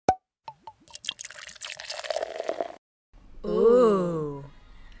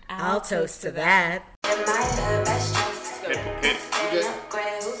I'll toast to that. Oh,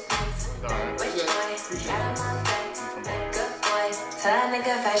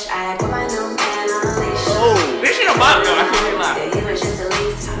 this shit about though. I can't lie.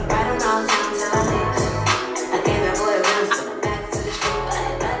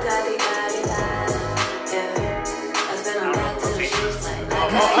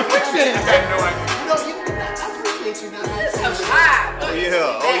 I appreciate it. I appreciate you now.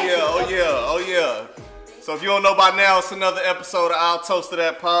 Oh yeah. So if you don't know by now, it's another episode of I'll Toast to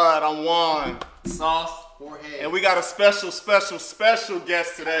That Pod. I'm Juan. Sauce. And we got a special guest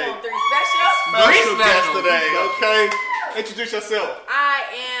today. Come on, three Special guest today, okay? Introduce yourself. I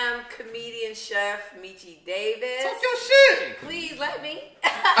am comedian chef Michi Davis. Talk your shit. Please let me.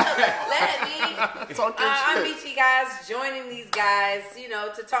 Talk your I'm shit. Michi, guys, joining these guys,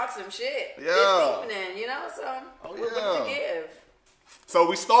 to talk some shit Yeah. this evening, so Oh, what yeah. to give? So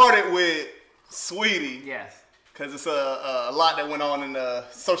we started with Sweetie. Yes. Because it's a lot that went on in the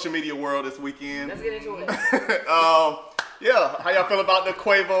social media world this weekend. Let's get into it. Yeah, how y'all feel about the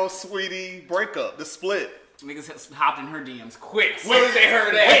Quavo Sweetie breakup, the split? Niggas hopped in her DMs quick. As soon as they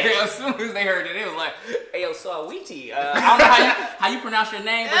heard that, it was like, "Hey, yo, Saweetie, I don't know how you pronounce your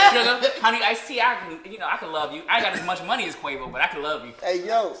name, but sugar, honey, iced tea, I can love you. I ain't got as much money as Quavo, but I can love you." Hey,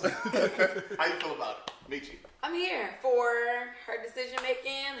 yo. How you feel about it, Michi? I'm here for her decision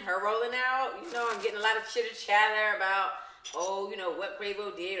making, her rolling out. I'm getting a lot of chitter chatter about, what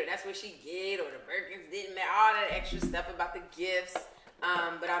Quavo did, or that's what she did, or the Birkins didn't, all that extra stuff about the gifts.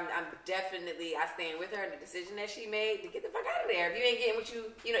 But I'm definitely, I stand with her in the decision that she made to get the fuck out of there. If you ain't getting what if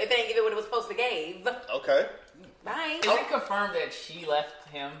it ain't giving what it was supposed to give, Okay. bye. Is it confirmed that she left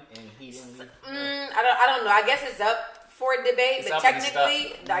him and he didn't leave? I don't know. I guess it's up for debate, It's but up and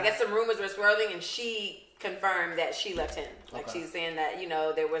technically, I guess some rumors were swirling, and she confirmed that she left him. Like she's saying that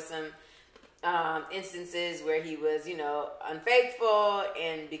there was some instances where he was unfaithful,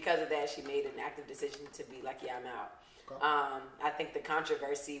 and because of that, she made an active decision to be like, yeah, I'm out. I think the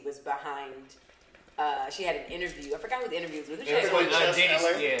controversy was behind. She had an interview. I forgot who the interview was with. It was with Just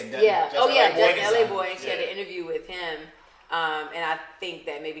LA Boy. And she had an interview with him, and I think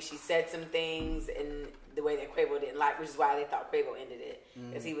that maybe she said some things in the way that Quavo didn't like, which is why they thought Quavo ended it,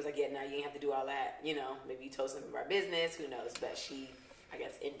 because he was like, "Yeah, now you ain't have to do all that. Maybe you told something about business. Who knows?" But she, I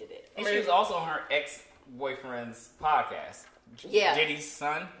guess, ended it. And she was also on her ex-boyfriend's podcast. Yeah. Diddy's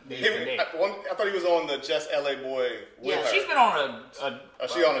son. I thought he was on the Just LA Boy with her. She's been on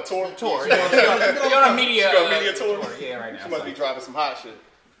Is she on a tour? She's on a media tour? Yeah, right now. She must be driving some hot shit.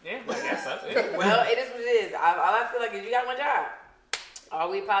 Yeah, I guess that's it. Well, it is what it is. All I feel like is you got one job. All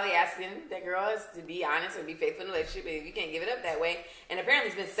we probably asking that girl is to be honest and be faithful in the relationship. If you can't give it up that way, and apparently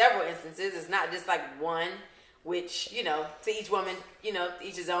it's been several instances. It's not just like one, which to each woman,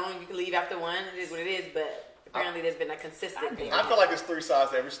 each his own. You can leave after one. It is what it is, but. Apparently, there's been a consistent thing. I feel like there's three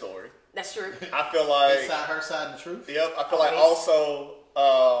sides to every story. That's true. I feel like Her side, and the truth. Yep. I feel like also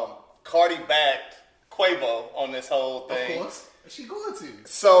Cardi backed Quavo on this whole thing. Of course, she going to.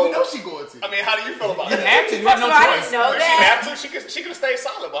 So we know she going to. I mean, how do you feel about You that? have to. You have no I choice. didn't know If that. she have to, she could have stayed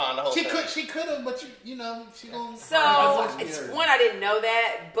solid behind the whole thing. She could have, but she going. So it's one, I didn't know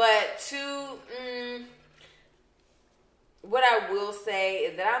that, but two, what I will say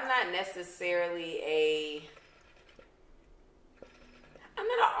is that I'm not necessarily I'm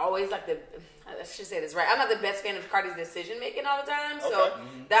not always like I should say this right. I'm not the best fan of Cardi's decision making all the time. So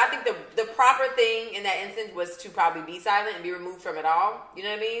I think the proper thing in that instance was to probably be silent and be removed from it all. You know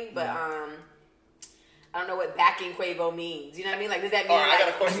what I mean? But I don't know what backing Quavo means. You know what I mean? Like, does that mean I got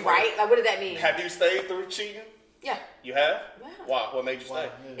a question. right? Like, what does that mean? Have you stayed through cheating? Yeah. You have? Yeah. Why? What made you stay?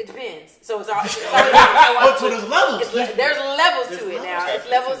 It depends. So it's all. So there's levels. There's levels to it now. It's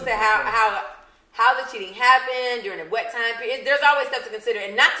levels to how the cheating happened during a wet time period. There's always stuff to consider,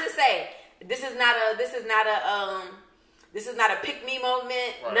 and not to say this is not a pick me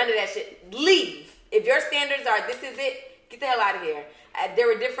moment. Right. None of that shit. Leave. If your standards are this is it, get the hell out of here. There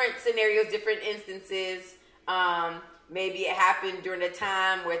were different scenarios, different instances. Maybe it happened during a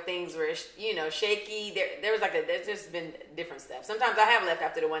time where things were, shaky. There's just been different stuff. Sometimes I have left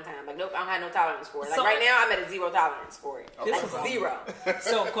after the one time. Like, nope, I don't have no tolerance for it. Like, right now, I'm at a zero tolerance for it. Like, zero.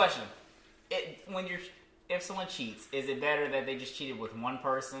 So, question: if someone cheats, is it better that they just cheated with one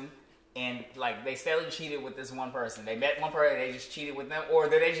person and like they steadily cheated with this one person? They met one person, they just cheated with them, or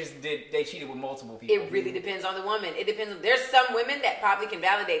they cheated with multiple people? It really depends on the woman. It depends. There's some women that probably can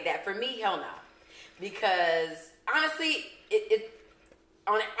validate that. For me, hell no, because honestly,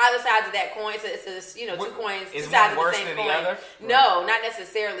 on either sides of that coin, it's a two coins, two is sides one of the worse same than coin. the other? No, not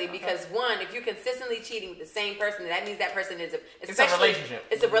necessarily, because one, if you're consistently cheating with the same person, that means that person is it's a relationship.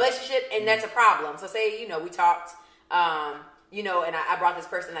 It's a relationship, and that's a problem. So say, we talked, and I brought this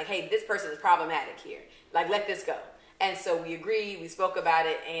person, like, hey, this person is problematic here. Like, let this go. And so we agreed, we spoke about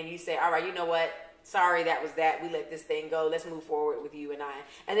it, and you say, all right, you know what? Sorry, that was that. We let this thing go. Let's move forward with you and I.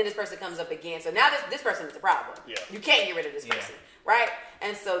 And then this person comes up again. So now this person is a problem. Yeah. You can't get rid of this person, right?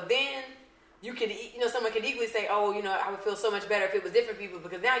 And so then you can, someone can equally say, oh, I would feel so much better if it was different people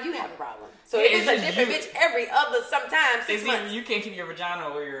because now you have a problem. So if it's a different bitch every other, sometimes 6 months. You can't keep your vagina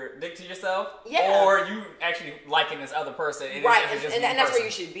or your dick to yourself, or you actually liking this other person, right? And that's where you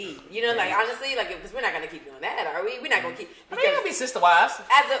should be. Like honestly, like because we're not gonna keep doing that, are we? We're not gonna keep. Because you're gonna be sister wives.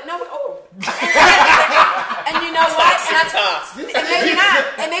 And you know what?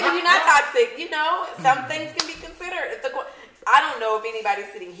 And maybe you're not toxic. Some things can be considered. I don't know if anybody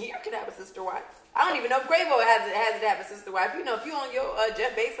sitting here can have a sister wife. I don't even know if Quavo has to have a sister wife. If you on your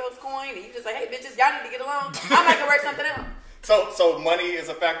Jeff Bezos coin and you just like, hey bitches, y'all need to get along. I might go work something out. So money is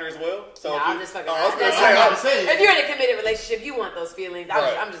a factor as well. So I'm just fucking. If you're in a committed relationship, you want those feelings.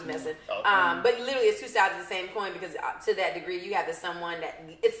 Right. I'm just messing. Okay. But literally, it's two sides of the same coin because to that degree, you have someone that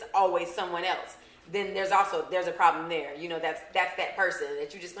it's always someone else. Then there's a problem there. That's that person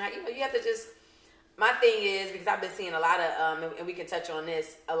that you just you have to just. My thing is, because I've been seeing a lot of, and we can touch on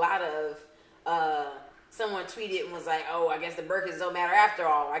this, a lot of, someone tweeted and was like, oh, I guess the Birkins don't matter after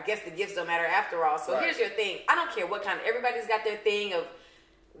all. I guess the gifts don't matter after all. So Here's your thing. I don't care what everybody's got their thing of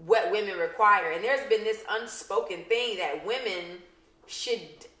what women require. And there's been this unspoken thing that women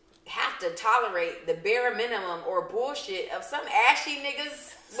should have to tolerate the bare minimum or bullshit of some ashy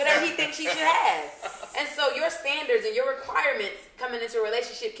niggas, whatever he thinks he should have. And so your standards and your requirements coming into a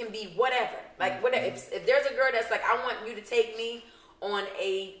relationship can be whatever. Like whatever. If there's a girl that's like, I want you to take me on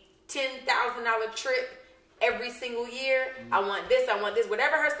a $10,000 trip every single year. I want this,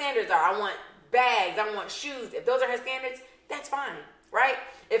 whatever her standards are. I want bags, I want shoes. If those are her standards, that's fine, right?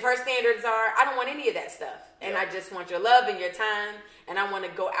 If her standards are, I don't want any of that stuff. And I just want your love and your time, and I want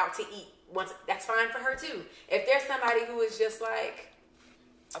to go out to eat. That's fine for her too. If there's somebody who is just like,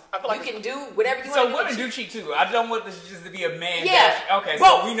 I feel like you can do whatever you want. So women do cheat too. I don't want this just to be a man. Yeah. Okay.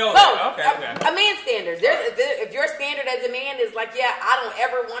 So we know that. Okay. A man's standards. If your standard as a man is like, I don't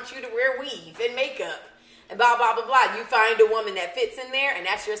ever want you to wear weave and makeup and blah blah blah blah. You find a woman that fits in there, and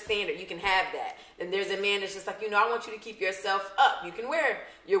that's your standard. You can have that. And there's a man that's just like, I want you to keep yourself up. You can wear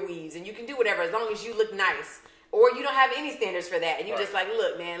your weaves and you can do whatever as long as you look nice. Or you don't have any standards for that, and you just like,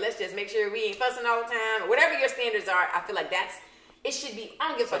 look, man, let's just make sure we ain't fussing all the time. Or whatever your standards are, I feel like it should be, I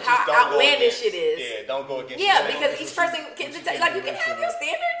don't give a fuck how outlandish it is. Yeah, don't go against. Yeah, because each person can, like, you can have your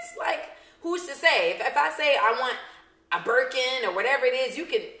standards. Like, who's to say? If I say I want a Birkin or whatever it is, you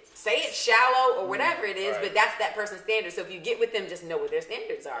can say it's shallow or whatever it is, but that's that person's standard. So if you get with them, just know what their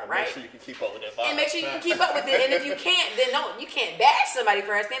standards are, right? Make sure you can keep up with that vibe. And make sure you can keep up with it. And if you can't, then you can't bash somebody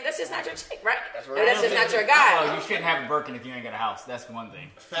for her standard. That's just not your chick, right? That's right. That's just not your guy. Well, you shouldn't have a Birkin if you ain't got a house. That's one thing.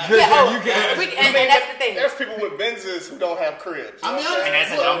 And that's the thing. There's people with Benzes who don't have cribs. And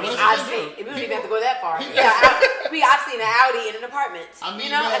that's a dumb I've seen. We don't even have to go that far. I've seen an Audi in an apartment. So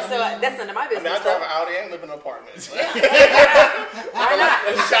that's none of my business. I drive an Audi and live in an apartment. Why not?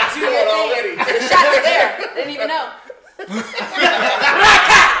 Shots you already. The shots are there. Didn't even know.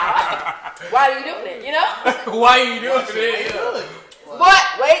 Why are you doing it? Why are you doing it? But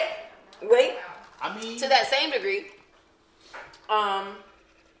wait. I mean, to that same degree, I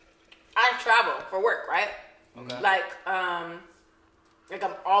travel for work, right? Okay. Like I'm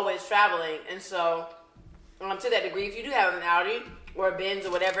always traveling, and so to that degree, if you do have an Audi or a Benz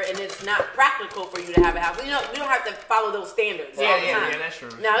or whatever, and it's not practical for you to have a house, we don't have to follow those standards all the time. Yeah, that's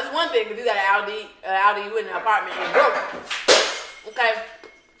true. Now, it's one thing if you got an Audi, you in an apartment, you're broke. Okay,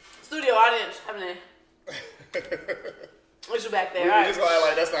 studio audience, happening. What's you back there? We're all right. just gonna act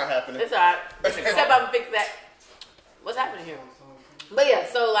like that's not happening. It's alright. Step up and fix that. What's happening here? But yeah,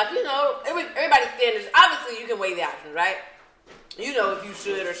 so like everybody's standards. Obviously, you can weigh the options, right? You know if you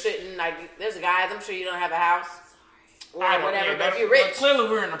should or shouldn't. Like, there's guys. I'm sure you don't have a house or whatever. But if you're rich, clearly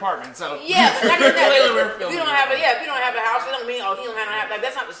we're in an apartment. So yeah, but not even that. Clearly we're If filming. you don't have a house, it don't mean he don't have like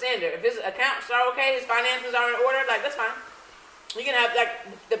that's not the standard. If his accounts are okay, his finances are in order, like that's fine. You can have like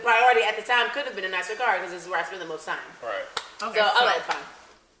the priority at the time could have been a nicer car because this is where I spend the most time. Right. Okay, So I like it's fine.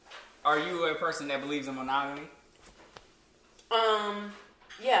 Are you a person that believes in monogamy?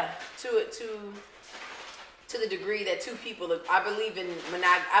 Yeah, to the degree that two people, I believe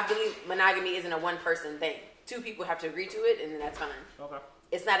monogamy isn't a one person thing. Two people have to agree to it, and then that's fine. Okay.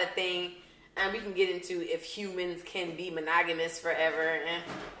 It's not a thing. And we can get into if humans can be monogamous forever.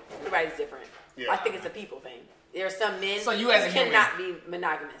 Everybody's different. Yeah. I think it's a people thing. There are some men So you as a who cannot be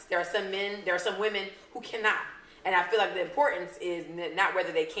monogamous. There are some women who cannot. And I feel like the importance is not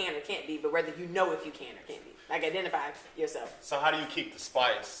whether they can or can't be, but whether you know if you can or can't be. Like, identify yourself. So how do you keep the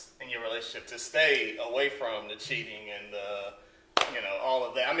spice in your relationship to stay away from the cheating and all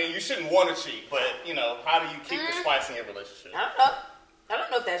of that? I mean, you shouldn't want to cheat, but, how do you keep the spice in your relationship? I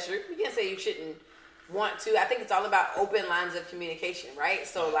don't know if that's true. You can't say you shouldn't want to. I think it's all about open lines of communication, right?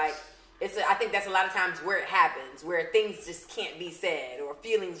 So, like, I think that's a lot of times where it happens, where things just can't be said or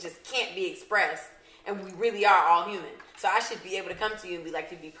feelings just can't be expressed, and we really are all human. So I should be able to come to you and be like,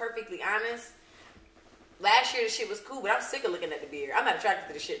 to be perfectly honest, last year the shit was cool, but I'm sick of looking at the beard. I'm not attracted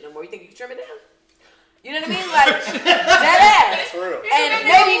to the shit no more. You think you can trim it down? You know what I mean? Like, dead ass. That's real.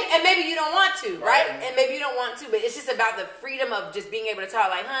 And maybe you don't want to, right? And maybe you don't want to, but it's just about the freedom of just being able to talk,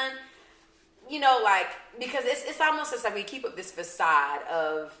 like, hun, because it's almost just like we keep up this facade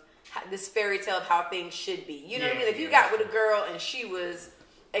of this fairy tale of how things should be. You know what I mean? If you got with a girl and she was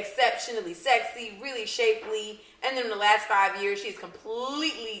exceptionally sexy, really shapely, and then in the last 5 years she's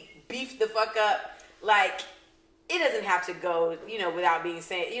completely beefed the fuck up, like, it doesn't have to go, without being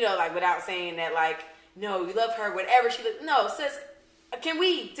saying, without saying that, like, no, you love her, whatever she looks. No, sis, can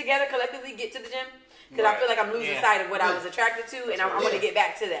we together collectively get to the gym? Because I feel like I'm losing sight of what I was attracted to, and I want to get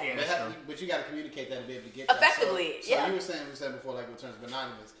back to that. Yeah, but you got to communicate that to be able to get effectively. So you were saying before, like, in terms of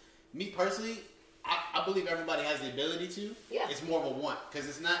monogamous. Me personally, I believe everybody has the ability to. Yeah. It's more of a want, because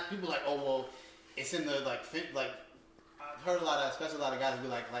it's not people like, oh well, it's in the like I've heard especially a lot of guys be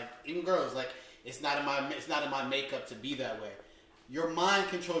like even girls, like, it's not in my makeup to be that way. Your mind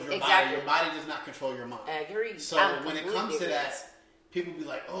controls your body. Your body does not control your mind. I agree. So when it comes to that, people be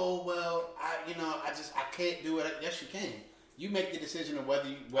like, "Oh well, I can't do it." Yes, you can. You make the decision of whether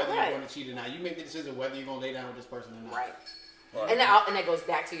you're going to cheat or not. You make the decision of whether you're going to lay down with this person or not. Right. And that goes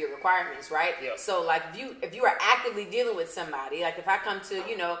back to your requirements, right? Yeah. So, like, if you are actively dealing with somebody, like if I come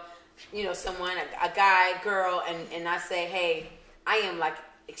to someone, a guy, girl, and I say, hey, I am like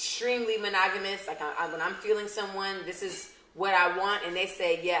extremely monogamous. Like, when I'm feeling someone, this is what I want, and they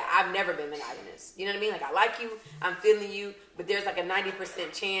say, yeah, I've never been monogamous. You know what I mean? Like, I like you, I'm feeling you, but there's like a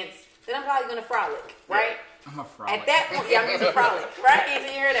 90% chance that I'm probably gonna frolic, right? I'm a frolic. At that point, I'm using frolic, right?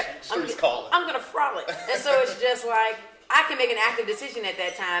 You hear that? I'm gonna frolic, and so it's just like, I can make an active decision at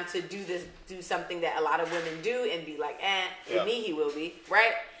that time to do something that a lot of women do, and be like, with me he will be,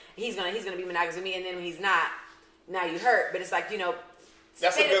 right? He's gonna be monogamous with me, and then when he's not, now you hurt. But it's like,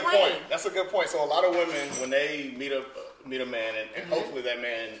 that's a good point. That's a good point. So a lot of women, when they meet a man, and hopefully that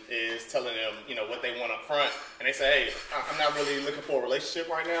man is telling them, what they want up front, and they say, hey, I'm not really looking for a relationship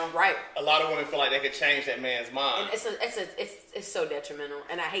right now. Right. A lot of women feel like they could change that man's mind. And it's so detrimental,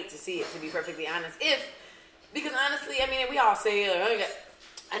 and I hate to see it, to be perfectly honest. Because honestly, I mean, we all say,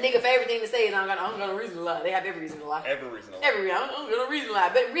 a nigga favorite thing to say is, I don't got a reason to lie. They have every reason to lie. Every reason to lie. I don't got a reason to lie.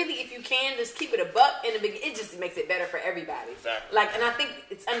 But really, if you can just keep it a buck in the beginning, it just makes it better for everybody. Exactly. Like, and I think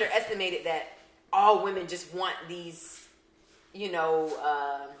it's underestimated that all women just want these,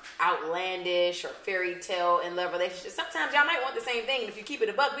 outlandish or fairy tale in love relationships. Sometimes y'all might want the same thing, and if you keep it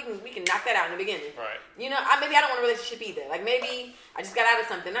a buck, we can knock that out in the beginning. Right. Maybe I don't want a relationship either. Like, maybe I just got out of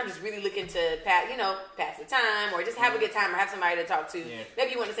something. I'm just really looking to pass the time, or just have a good time, or have somebody to talk to. Yeah.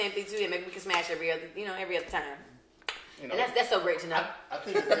 Maybe you want the same thing too, and maybe we can smash every other time. And that's so great to know. I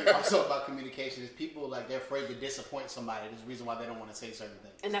think the thing also about communication is people, like, they're afraid to disappoint somebody. There's a reason why they don't want to say certain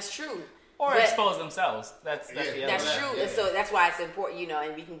things. And that's true. Or expose themselves. That's true. And so that's why it's important,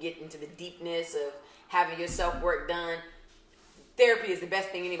 and we can get into the deepness of having your self-work done. Therapy is the best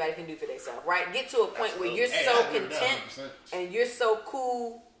thing anybody can do for themselves, right? Get to a point where you're so content and you're so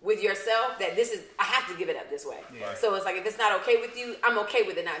cool with yourself that I have to give it up this way. Yeah. So it's like, if it's not okay with you, I'm okay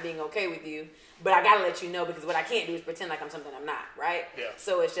with it not being okay with you, but I gotta let you know, because what I can't do is pretend like I'm something I'm not, right? Yeah.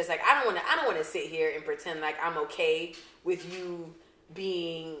 So it's just like, I don't want to sit here and pretend like I'm okay with you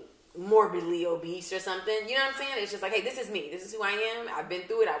being morbidly obese or something. You know what I'm saying? It's just like, hey, this is me. This is who I am. I've been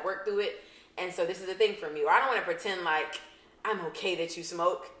through it. I've worked through it. And so this is a thing for me. Or I don't want to pretend like I'm okay that you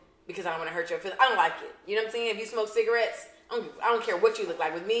smoke because I don't want to hurt your feelings. I don't like it. You know what I'm saying? If you smoke cigarettes, I don't care what you look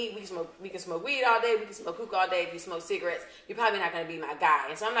like. With me, we can smoke weed all day. We can smoke hookah all day. If you smoke cigarettes, you're probably not going to be my guy.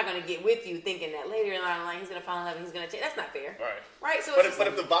 And so I'm not going to get with you thinking that later in the line he's going to fall in love and he's going to change. That's not fair. Right? So but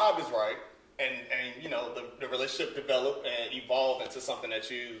if the vibe is right, and the relationship develop and evolve into something that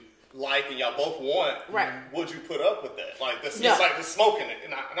you like and y'all both want, would you put up with that? Like, it's like the smoking it,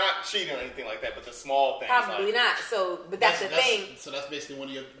 not cheating or anything like that, but the small things. Probably not. So, but that's the thing. So that's basically one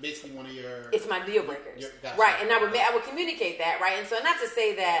of your. It's my deal breakers, right? And I would communicate that, right? And so, not to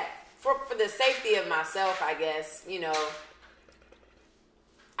say that for the safety of myself, I guess, you know,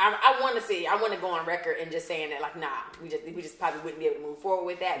 I want to go on record and just saying that, like, nah, we just probably wouldn't be able to move forward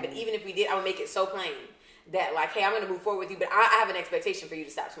with that. But even if we did, I would make it so plain that, like, hey, I'm going to move forward with you, but I have an expectation for you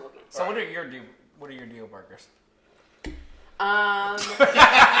to stop smoking. So what are your deal breakers?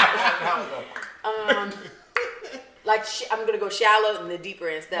 Like I'm gonna go shallow and the deeper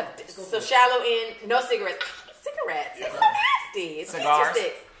end stuff. So shallow end, no cigarettes. Cigarettes, it's so nasty. It's cigars.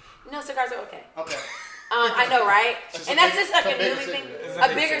 Sticks. No, cigars are okay. Okay. I know, right? And that's just like a bigger newly thing.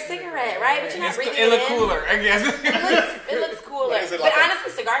 cigarette. A bigger cigarette, right? But you're not breathing It look in. cooler, I guess. It looks cooler. Is it But like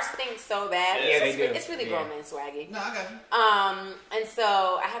honestly, cigars stink so bad. Yeah, they do. It's really grown man swaggy. No, I got you. And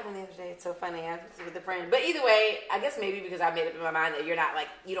so I had one the other day. It's so funny. I was with a friend. But either way, I guess maybe because I made up in my mind that you're not like,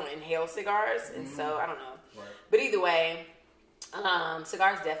 you don't inhale cigars. And so I don't know. Right. But either way,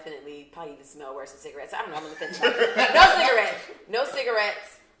 cigars definitely probably even smell worse than cigarettes. I don't know. I'm gonna finish. No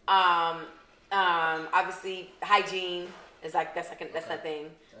cigarettes. Obviously hygiene is like that's my thing.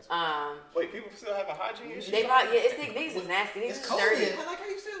 Wait, people still have a hygiene issue? They probably niggas is nasty. Niggas It's is cold. dirty. I like how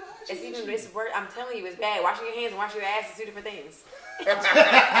you said that. It's worse. I'm telling you, it's bad. Washing your hands and washing your ass is two different things.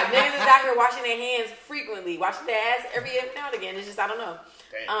 Niggas is out here washing their hands frequently, washing their ass every now and again. It's just I don't know.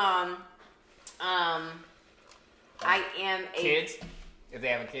 Damn. I am a Kids, if they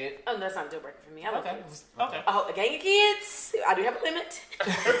have a kid. Oh, no, that's not a deal breaker for me. I love kids. Okay. Oh, a gang of kids. I do have a limit.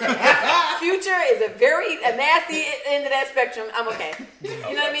 Future is a nasty end of that spectrum. I'm okay. You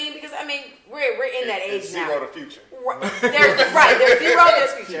know what I mean? Because I mean, we're in that age It's now. zero to future. There's zero,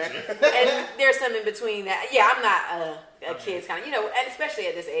 there's future, and there's some in between that. Yeah, I'm not a kid's kind of, you know, and especially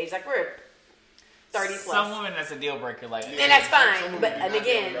at this age, like we're 30 plus. Some women, that's a deal breaker. Like, And that's fine, but and not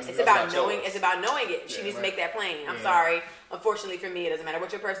again, doing it. it's about That's knowing. not It's about knowing it. She Yeah, needs to right. make that plain. I'm Yeah. sorry. Unfortunately for me, it doesn't matter what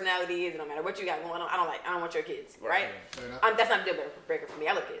your personality is. It don't matter what you got going on. I don't want your kids, right? Fair enough. That's not a deal breaker for me.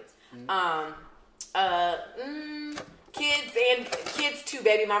 I love kids. Kids to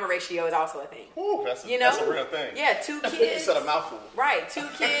baby mama ratio is also a thing. Ooh, that's You know, a real thing. Yeah, 2 You kids. said a mouthful. Right, 2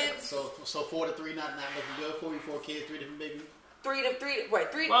 kids. So 4 to 3 not looking good for you. 4 kids, 3 different babies. 3 to 3.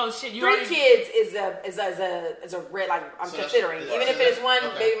 Wait, 3. well, shit, you 3 already. kids is a red. Like I'm So that's- considering. yeah, Even so if it's that's- one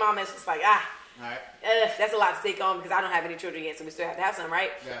okay. baby mama, it's just like All right. that's a lot to take on because I don't have any children yet, so we still have to have some,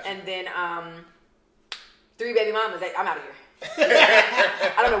 right? Gotcha. And then 3 baby mamas. I'm out of here.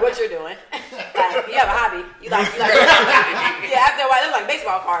 I don't know what you're doing. Like, you have a hobby. You like yeah. After a while, they're like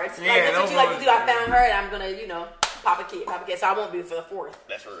baseball cards. Like, Yeah, that's what those you like to ones- do. I found her, and I'm gonna, pop a kid. So I won't be for the 4th.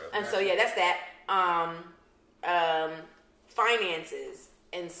 That's real. And so yeah, that's that. Finances,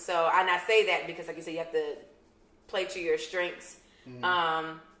 and so and I say that because, like you said, you have to play to your strengths.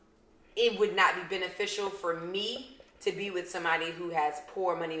 It would not be beneficial for me to be with somebody who has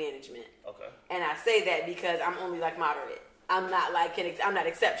poor money management. Okay. And I say that because I'm only like moderate. I'm not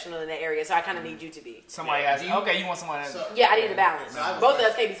exceptional in that area, so I kind of need you to be. Somebody has. Okay, you want someone. So- Yeah, I need a balance. So I was Both of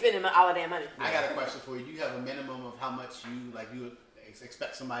like- us can't be spending all of that money. I got a question for you. Do you have a minimum of how much you would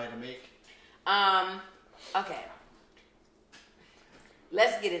expect somebody to make? Okay.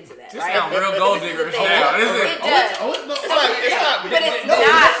 Let's get into that. This right? sound real gold This is diggers the thing. now. This It is. does. No, It's not. But it's No,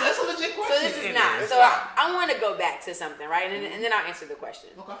 not. that's a legit question. So this is It not. is. So I want to go back to something, right? And then I'll answer the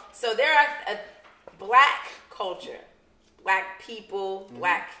question. Okay. So there are a black culture, black people,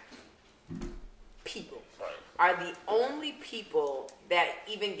 black people Right. are the only people that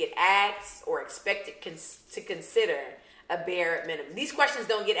even get asked or expected to consider a bare minimum. These questions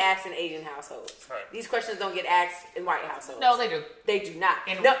don't get asked in Asian households. Right. These questions don't get asked in white households. No, they do. They do not.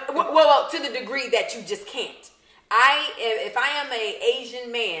 And- No, well, to the degree that you just can't. If I am a Asian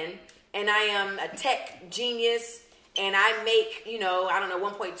man and I am a tech genius and I make,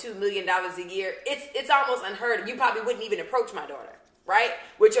 $1.2 million a year, it's almost unheard of. You probably wouldn't even approach my daughter, right?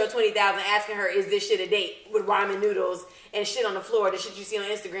 With your $20,000 asking her, is this shit a date with ramen noodles and shit on the floor, the shit you see on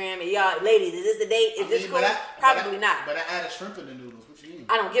Instagram, and y'all, ladies, is this a date? Is this cool? Probably not. But I added shrimp in the noodles. What you mean?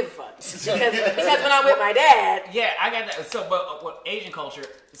 I don't give a fuck. Because when I'm with my dad, Yeah, I got that. So, but what Asian culture,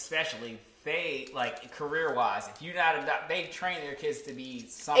 especially, they like career-wise. If you're not they train their kids to be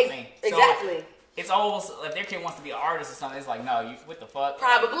something. exactly. So it's almost if their kid wants to be an artist or something. It's like, no, you what the fuck?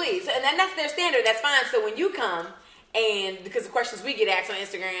 Probably. So, and then that's their standard. That's fine. So when you come, and because the questions we get asked on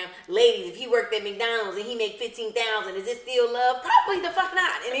Instagram, ladies, if he worked at McDonald's and he made $15,000, is it still love? Probably the fuck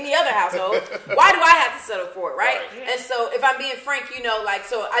not. In any other household, why do I have to settle for it, right? Right. And so if I'm being frank,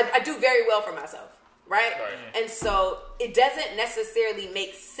 so I do very well for myself, right? Right. And so it doesn't necessarily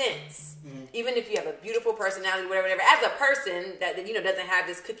make sense. Even if you have a beautiful personality, whatever, as a person that doesn't have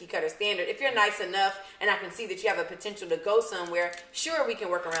this cookie cutter standard, if you're nice enough and I can see that you have a potential to go somewhere, sure, we can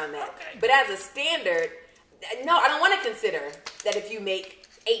work around that. Okay. But as a standard, no, I don't want to consider that if you make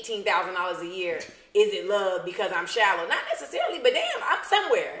 $18,000 a year. Is it love because I'm shallow? Not necessarily, but damn, I'm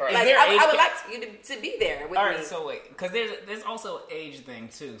somewhere. Right. Like I would like you to be there with me. All right, so wait, because there's also an age thing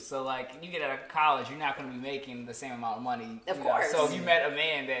too. So like, you get out of college, you're not going to be making the same amount of money. Of course. So if you met a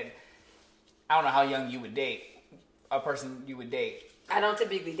man that, I don't know how young you would date, a person you would date. I don't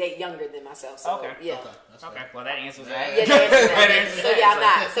typically date younger than myself. So, okay. Yeah. Okay. Well, that answers that. Yeah, that answers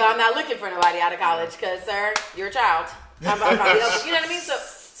that. So I'm not looking for nobody out of college because, sir, you're a child. I'm probably, you know what I mean?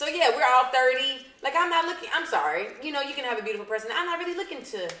 So yeah, we're all 30. Like, I'm not looking. I'm sorry. You know, you can have a beautiful person. I'm not really looking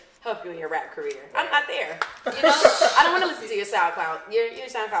to help you in your rap career. I'm not there. You know, I don't want to listen to your SoundCloud. Your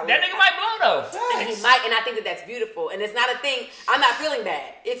SoundCloud. That nigga might blow though. And he might, and I think that's beautiful. And it's not a thing. I'm not feeling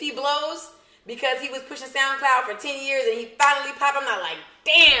bad if he blows. Because he was pushing SoundCloud for 10 years and he finally popped, I'm not like,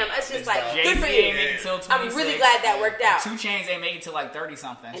 damn, it's just like, good for you. I'm really glad that worked out. 2 Chainz ain't make it till like 30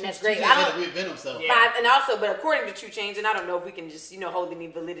 something. And that's great. And also, but according to 2 Chainz, and I don't know if we can just, hold any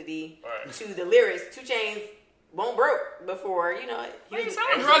validity to the lyrics, 2 Chainz won't broke before, drugs was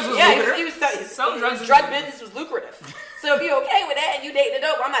drug business was lucrative. So if you're okay with that and you dating a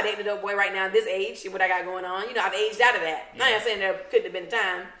dope, I'm not dating a dope boy right now at this age, what I got going on. I've aged out of that. Yeah. I'm not saying there couldn't have been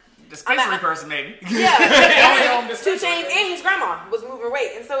time. Dispensary person, maybe. Yeah. 2 Chainz and his grandma was moving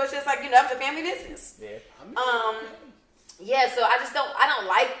weight. And so it's just like, that was a family business. Yeah. Yeah, so I don't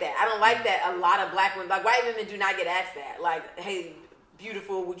like that. I don't like that a lot of black women, like white women do not get asked that. Like, hey,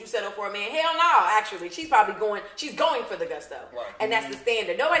 beautiful, would you settle for a man? Hell no, actually. She's going for the gusto. Right. And that's the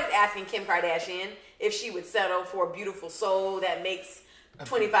standard. Nobody's asking Kim Kardashian if she would settle for a beautiful soul that makes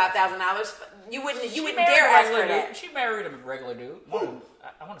 $25,000. You wouldn't dare ask her that. She married a regular dude.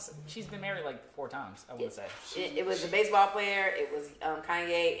 I want to say she's been married like 4 times. I want to say it was a baseball player. It was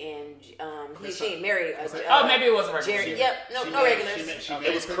Kanye and she ain't married. Maybe it was a regular. Jerry. Yep, no regulars.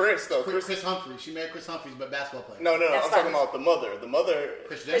 It was Chris though. Chris Humphries. She married Chris Humphries, but basketball player. No. I'm talking about the mother. The mother.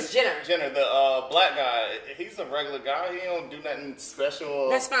 Kris Jenner. The black guy. He's a regular guy. He don't do nothing special.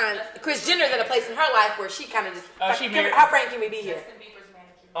 That's fine. Kris Jenner's at a place in her life where she kind of just. How frank can we be here?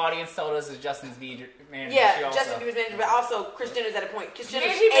 Audience told us is Justin Bieber's manager. Yeah, Justin Bieber's manager, but also Kris Jenner's at a point. Kris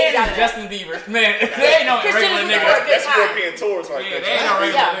Jenner's Justin Bieber. Man, they ain't no regular niggas. That's European tours right there. They ain't no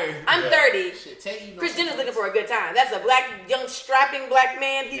regular niggas. I'm 30. Kris Jenner's looking for a good time. That's a young, strapping black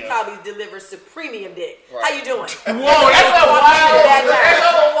man. He probably delivers supremium dick. Right. How you doing? Whoa, that's a wild.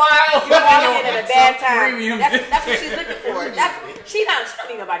 You're walking in at a bad time. That's what she's looking for. She don't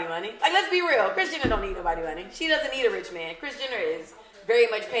need nobody money. Like, let's be real. Kris Jenner don't need nobody money. She doesn't need a rich man. Kris Jenner is very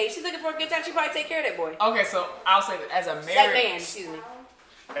much paid. She's looking for a good time. She probably take care of that boy. Okay, so I'll say that as a married... That man, excuse me.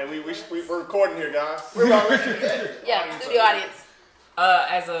 And we're recording here, guys. We're rolling. Yeah, studio audience.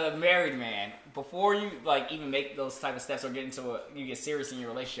 As a married man, before you even make those type of steps or you get serious in your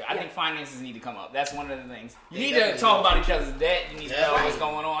relationship, I think finances need to come up. That's one of the things. You need to talk about each other's debt. You need to know what's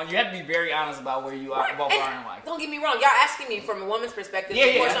going on. You have to be very honest about where you are, both are in life. Don't get me wrong. Y'all asking me from a woman's perspective.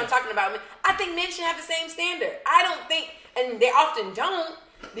 Of course, I'm talking about me. I think men should have the same standard. I don't think, and they often don't,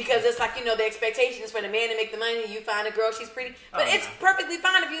 because it's like, the expectation is for the man to make the money. You find a girl, she's pretty. But it's perfectly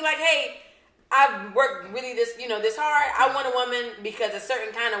fine if you're like, hey, I've worked really this hard. I want a woman because a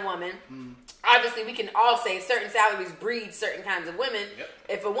certain kind of woman. Obviously, we can all say certain salaries breed certain kinds of women. Yep.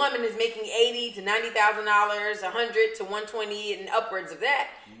 If a woman is making $80,000 to $90,000, $100,000 to $120,000 and upwards of that,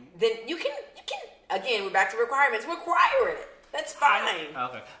 then you can. Again, we're back to requirements. Require it. That's fine.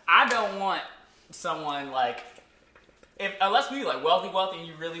 Okay. I don't want someone unless we wealthy, and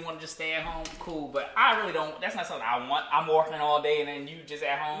you really want to just stay at home, cool. But I really don't. That's not something I want. I'm working all day, and then you just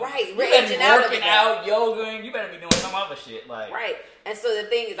at home. Right, we're aging out of it. Working out, yoga, and you better be doing some other shit. Right. And so the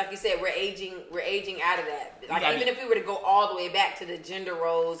thing is, like you said, we're aging out of that. Like, even if we were to go all the way back to the gender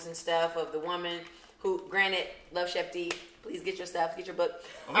roles and stuff of the woman who, granted, Love Chef D, please get your stuff, get your book.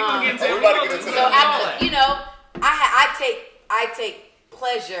 So after, I take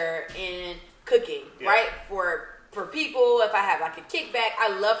pleasure in cooking, right? For people, if I have a kickback, I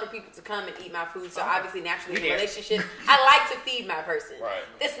love for people to come and eat my food. So obviously, naturally, in a relationship, I like to feed my person. Right.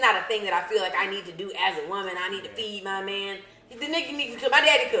 It's not a thing that I feel like I need to do as a woman. I need to feed my man. The nigga needs to cook. My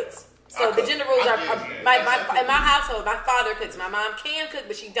daddy cooks. So the gender roles are in my household. My father cooks. My mom can cook,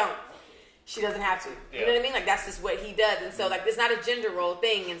 but she don't. She doesn't have to. You know what I mean? Like, that's just what he does. And so, it's not a gender role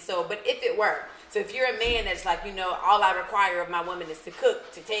thing. And so, but if it were, so if you're a man that's all I require of my woman is to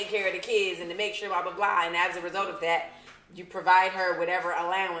cook, to take care of the kids, and to make sure blah, blah, blah, and as a result of that, you provide her whatever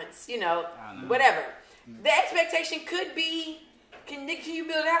allowance, whatever. The expectation could be, can you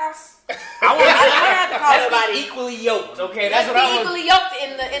build a house? I don't have to call nobody. Equally yoked, okay? That's what I want. Equally yoked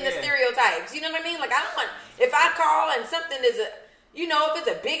in the stereotypes. You know what I mean? Like, I don't want, if I call and something is You know, if it's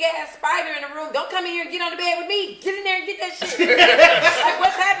a big ass spider in the room, don't come in here and get on the bed with me. Get in there and get that shit. Like,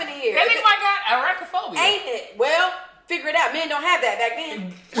 what's happening here? That nigga might got arachnophobia. Ain't it? Well, figure it out. Men don't have that back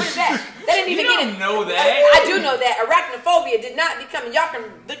then. What is that? They didn't even get it. You don't know that. I do know that. Arachnophobia did not become, y'all can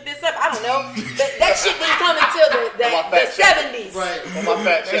look this up, I don't know. That shit didn't come until the 70s. Right. On my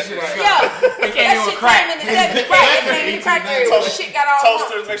fact check. Yo, It came in with crack. came in the 70s. Right, it came in the crack area where shit got all wrong.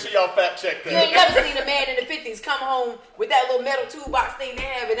 Toasters, make sure y'all fact check You ain't that. never seen a man in the 50s come home with that little metal toolbox thing they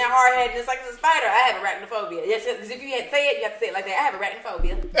have and that hard head and it's like it's a spider. I have arachnophobia. Yes, because if you had to say it, you have to say it like that. I have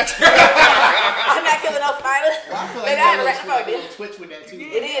arachnophobia. I'm not killing no spiders. I feel Baby, like I have you arachnophobia. got a twitch with that too.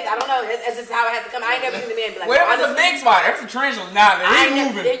 It is. I don't know. That's just how it has to come. I ain't never seen a man be like, What if well, it's a big spider? It's a tarantula. Nah, I ain't we never-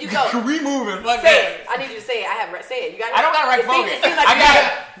 moving. there you go. We moving. Fuck say that. it. I need you to say it. I have say it. You got it? I don't got arachnophobia. It seems like I you got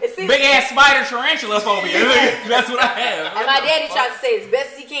it seems- big ass spider tarantula phobia. That's what I have. And my daddy tries to say it as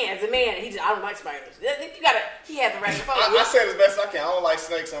best as he can as a man. And he just, I don't like spiders. You gotta, he has arachnophobia. I say it as best as I can. I don't like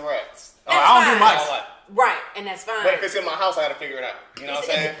snakes and rats. Oh, I don't do fine. I mice. don't like. Right, and that's fine. But if it's in my house, I gotta figure it out. You know what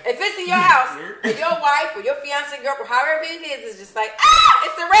I'm saying? If it's in your house, and your wife or your fiance, girlfriend, however it is, it's just like,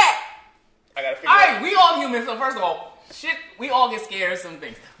 it's a rat. I gotta figure All it right, out. we all humans. So first of all, shit, we all get scared of some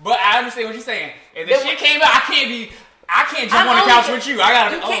things. But I understand what you're saying. If the shit came out, I can't jump on the couch with you. I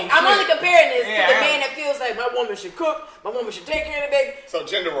gotta. I'm only comparing this to Yeah, the man that feels like my woman should cook, my woman should take care of the baby. So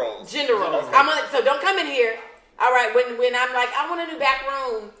gender roles. Gender roles. So don't come in here. All right, when I'm like, I want a new back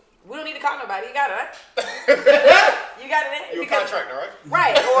room. We don't need to call nobody. You got it, right? You got it. You're a contractor, right?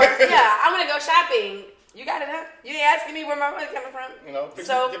 Right. Or I want to go shopping. You got it, huh? You ain't asking me where my money coming from. You know,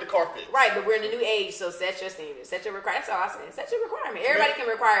 So- get the car fixed. Right, but we're in a new age, so set your standards. Set your requirements. That's all I'm saying. Set your requirement. Everybody can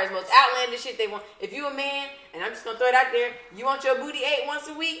require the most outlandish shit they want. If you a man, and I'm just going to throw it out there, you want your booty ate once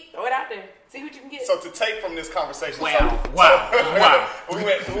a week, throw it out there. See what you can get. So to take from this conversation, Wow. we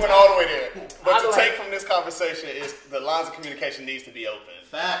went all the way there. But All to the way. take from this conversation is the lines of communication needs to be open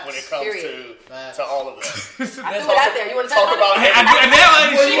Facts. when it comes Period. to all of that. I threw it out there. You want to Talk talk about it? it.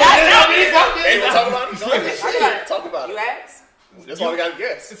 You Hey, you want to talk about it? Go ahead. Talk about it. Talk about You it. ask? That's why we got to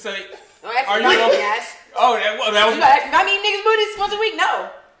guess. So, Don't ask Are me you about okay? me, ask. oh, that You was. gotta ask me if I eat niggas' booties once a week? No.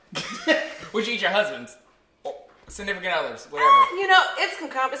 Would you eat your husband's? Or significant others, whatever. You know,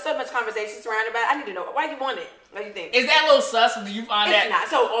 it's so much conversation surrounded about it. I need to know why you want it. What do you think? Is that a little sus? Do you find It's that? not.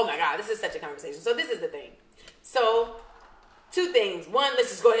 So, oh my God, this is such a conversation. So this is the thing. So, two things. One, let's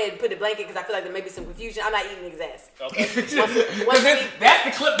just go ahead and put a blanket because I feel like there may be some confusion. I'm not eating niggas' ass. Okay. Once a week. That's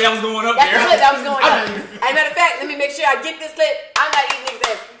the clip that was going up That's there. the clip that was going on. As a matter of fact, let me make sure I get this clip. I'm not eating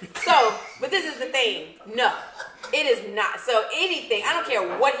niggas' ass. So, but this is the thing. No, it is not. So anything, I don't care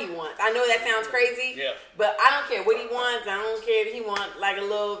what he wants. I know that sounds crazy. Yeah. But I don't care what he wants. I don't care if he wants like a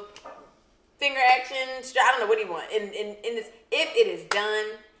little finger action. I don't know what he wants. In this, if it is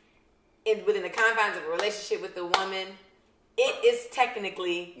done within the confines of a relationship with the woman, it is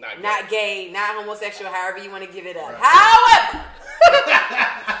technically not gay, not homosexual, however you want to give it up. Right. However,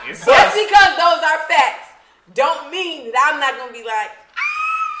 It's just sus. because those are facts don't mean that I'm not going to be like,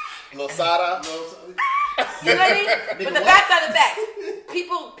 Little side you know what I mean? But the facts are the facts.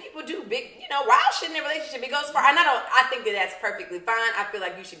 People do big, wild shit in their relationship. It goes far. And I think that that's perfectly fine. I feel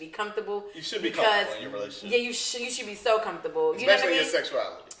like you should be comfortable. You should be comfortable in your relationship. Yeah, you should be so comfortable. You Especially know what I your mean?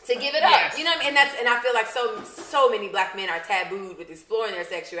 sexuality. To give it up, you know what I mean? And I feel like so many black men are tabooed with exploring their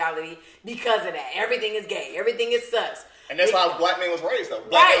sexuality because of that. Everything is gay. Everything is sus. And that's how black man was raised, though.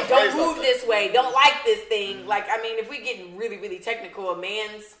 Black Right? man was Don't raised move like this way. Don't like this thing. Like, I mean, if we getting really, really technical, a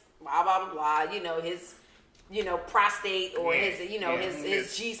man's blah blah blah blah. His prostate or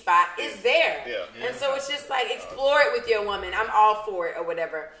his G spot is there. Yeah. And so it's just like explore it with your woman. I'm all for it or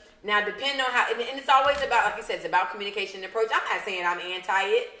whatever. Now, depending on how, and it's always about, like you said, it's about communication and approach. I'm not saying I'm anti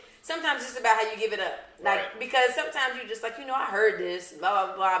it. Sometimes it's about how you give it up. Like, because sometimes you're just like, I heard this, blah,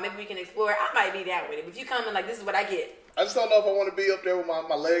 blah, blah. Maybe we can explore it. I might be down with it. If you come in like, this is what I get. I just don't know if I want to be up there with my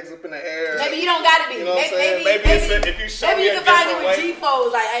legs up in the air. Maybe you don't got to be. You know what I'm saying? Maybe if you show me you a can find you different with way. G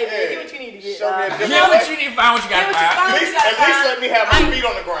pose. Like, hey, man, get what you need to get. Show me a different Yeah, what you need to find what you got to Yeah, find. what you At least let me have my feet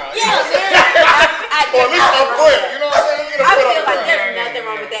on the ground. Yeah, I Or at least my foot. You know what I'm saying? Get a I foot on feel the like ground. there's nothing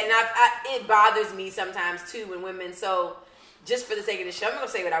wrong with that, and it bothers me sometimes too when women. So, just for the sake of the show, I'm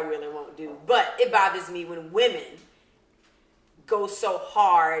gonna say what I will and won't do, but it bothers me when women go so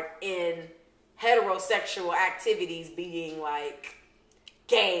hard in heterosexual activities being like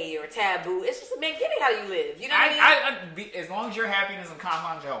gay or taboo. It's just, man, get it how you live. You know what I mean? As long as you're happy and some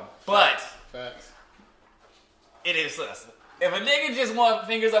confidence, your home. But Facts. it is sus. If a nigga just want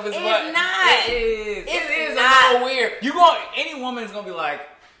fingers up his It's butt, not. it is It's a not. little weird. Any woman's gonna be like,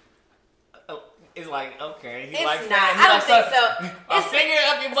 it's like, okay. He it's likes not. that. I don't think so. A finger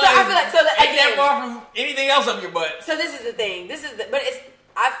up your butt. So I feel like ain't that far from anything else up your butt. So this is the thing. But it's.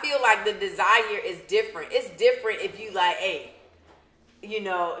 I feel like the desire is different. It's different if you like, hey, you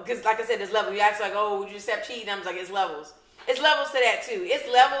know, because like I said, there's levels. You ask like, oh, would you accept cheating? I was like, it's levels. It's levels to that too. It's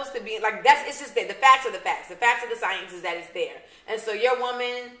levels to be like that's. It's just that the facts are the facts. The facts of the science is that it's there. And so your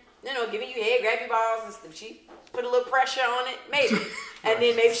woman, you know, giving you head, grab your balls, and stuff, she put a little pressure on it, maybe, and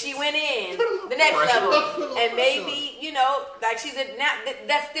then maybe she went in the next level, and maybe you know, like she's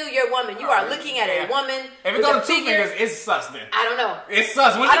that's still your woman. You are looking at a woman. If it go to 2 fingers, it's sus then. I don't know. It's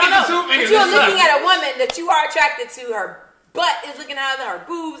sus. When I you don't get know. to 2 fingers, but you're it's looking sus. at a woman that you are attracted to. Her butt is looking out of her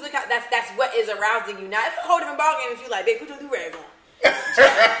boobs. Look how that's what is arousing you. Now it's a whole different ballgame if you like, babe, put your do-rag on. Y'all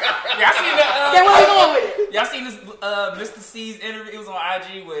seen then where we going with it? Y'all seen this Mr. C's interview? It was on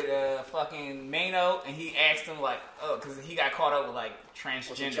IG with fucking Mano, and he asked him like, oh, because he got caught up with like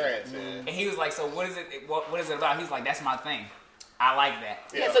transgender, and he was like, so what is it? What is it about? He's like, that's my thing. I like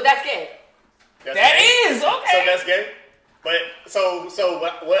that. Yeah, so that's gay. That is okay. So that's gay. But so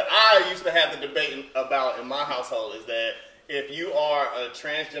what I used to have the debate about in my household is that if you are a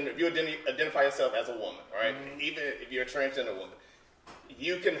transgender, if you identify yourself as a woman, right? Mm-hmm. Even if you're a transgender woman,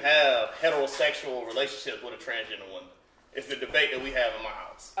 you can have heterosexual relationships with a transgender woman. It's the debate that we have in my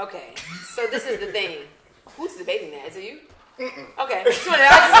house. Okay, so this is the thing. Who's debating that? Is it you? Okay, because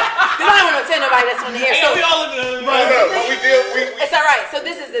I don't want to tell nobody that's on the air. So we all look good. But we deal. It's all right. So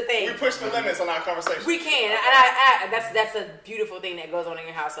this is the thing. We push the limits on our conversation. We can, and that's a beautiful thing that goes on in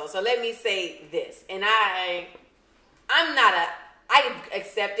your household. So let me say this, and I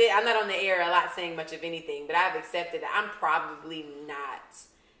accept it. I'm not on the air a lot saying much of anything, but I've accepted that I'm probably not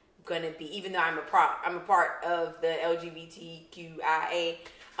gonna be, even though I'm a part of the LGBTQIA.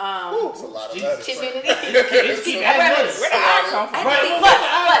 It's a lot of letters. Community.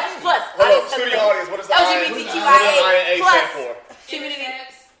 Plus. To the audience, what is the LGBTQIA plus for? community.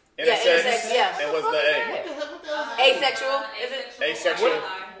 Intersex. Yeah. And what's the A? Asexual. Is it? Asexual.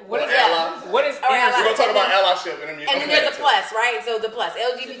 What is ally? What is ally? We're gonna talk about allyship in a minute. And then there's a plus, right? So the plus,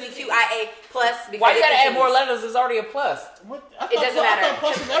 LGBTQIA plus. Why you gotta add more letters? There's already a plus. It doesn't matter. I thought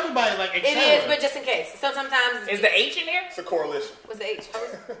plus is everybody like. It is, but just in case. So sometimes Is the H in there? It's a correlation. what's the H?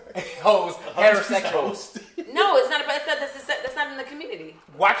 Hoes, heterosexual. No, it's not. That's not in the community.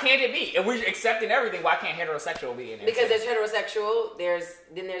 Why can't it be? If we're accepting everything, why can't heterosexual be in there? Because there's heterosexual. There's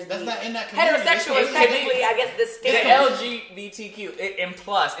that's not in that community. heterosexual is technically, I guess, the the stigma. LGBTQ in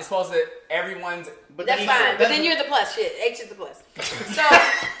plus is supposed to everyone's. But That's fine. But then you're the plus. Shit, H is the plus.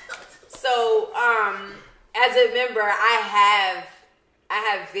 So as a member, I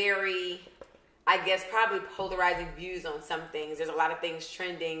have very, I guess, probably polarizing views on some things. There's a lot of things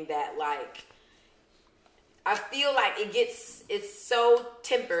trending that, like, I feel like it's so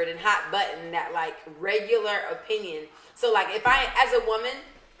tempered and hot button that, like, regular opinion. So, like, if I, as a woman,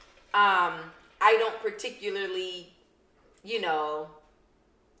 I don't particularly, you know,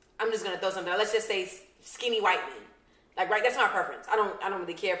 I'm just gonna throw something out. Let's just say skinny white men. Like, right, that's my preference. I don't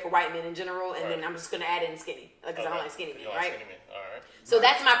really care for white men in general, and then I'm just gonna add in skinny, like, because I don't like skinny men, right? Skinny men. All right. So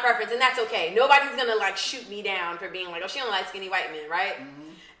that's my preference, and that's okay. Nobody's gonna like shoot me down for being like, oh, she don't like skinny white men, right? Mm-hmm.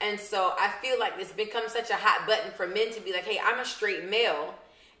 And so I feel like it's become such a hot button for men to be like, hey, I'm a straight male,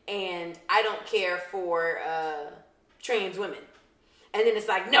 and I don't care for trans women. And then it's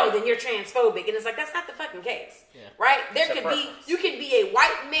like, no, then you're transphobic. And it's like, that's not the fucking case, right? You can be a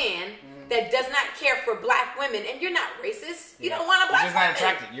white man that does not care for black women, and you're not racist. You don't want a black woman. You're just not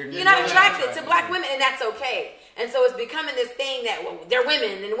attracted. You're not attracted to black women, and that's okay. And so it's becoming this thing that, well, they're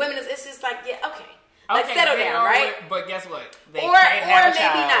women, and women it's just like, yeah, okay. Like, settle down, right? But guess what? Or maybe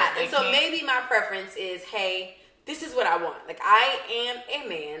not. And so maybe my preference is, hey, this is what I want. Like, I am a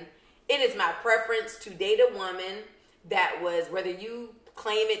man. It is my preference to date a woman that was, whether you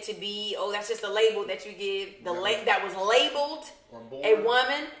claim it to be, oh, that's just a label that you give, that was labeled a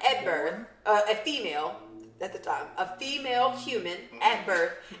woman at birth, a female at the time, a female human at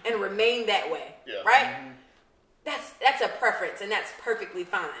birth, and remain that way, right? Mm-hmm. That's a preference, and that's perfectly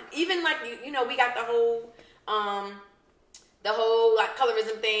fine. Even like you know, we got the whole like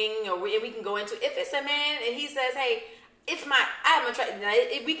colorism thing, or we can go into if it's a man and he says, hey, I'm attracted. Now,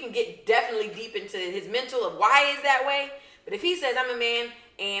 we can get definitely deep into his mental of why is that way. But if he says I'm a man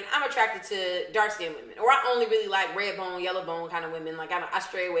and I'm attracted to dark-skinned women, or I only really like red bone, yellow bone kind of women, like I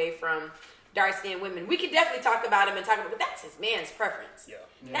stray away from dark-skinned women, we could definitely talk about him but that's his man's preference. Yeah.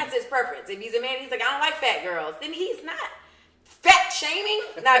 That's his preference. If he's a man, he's like, I don't like fat girls. Then he's not fat shaming.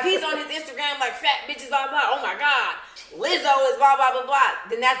 Now, if he's on his Instagram like fat bitches, blah, blah, oh my God, Lizzo is blah, blah, blah, blah,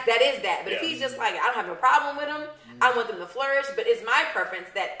 then that is that. But if he's just like, I don't have a problem with him, I want them to flourish, but it's my preference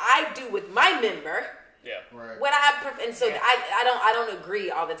that I do with my member. Yeah, right. What I prefer, and so I don't agree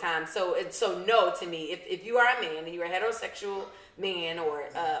all the time. So no to me. If you are a man and you're a heterosexual man or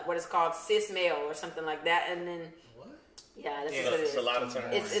what is called cis male or something like that, and then yeah, that's what it is. It's a lot of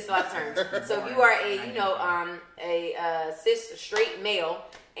terms. It's a lot of terms. So if you are a cis straight male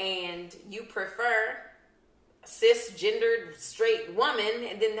and you prefer cisgendered straight woman,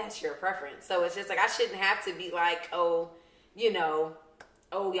 and then that's your preference. So it's just like I shouldn't have to be like, I'm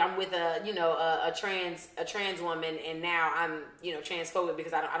with a trans woman, and now I'm transphobic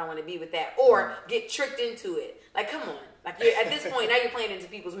because I don't want to be with that, or get tricked into it. Like, come on, like at this point now you're playing into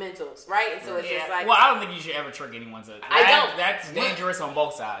people's mentals, right? And so it's just like, well, I don't think you should ever trick anyone. I don't. That's dangerous on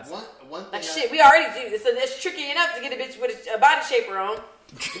both sides. One thing like shit, we already do. So it's tricky enough to get a bitch with a body shaper on.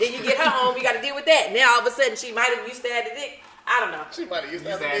 Then you get her home, you got to deal with that. Now all of a sudden she might have used to have the dick. I don't know. She might have used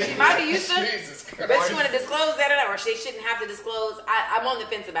that. She might have used to. Jesus Christ. But she want to disclose that or she shouldn't have to disclose. I'm on the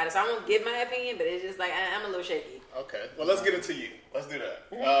fence about it, so I won't give my opinion. But it's just like I'm a little shaky. Okay, well let's get into you. Let's do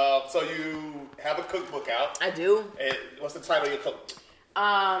that. So you have a cookbook out. I do. And what's the title of your cookbook?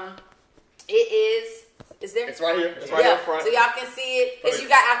 It is. Is there? It's right here. It's right here in front. So y'all can see it. It's You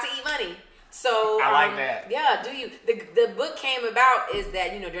Got Out to Eat Money. So I like that. Yeah, do you? The book came about is that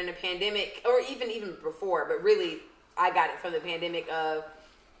during the pandemic, or even before, but really I got it from the pandemic of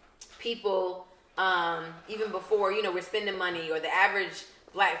people. Even before we're spending money, or the average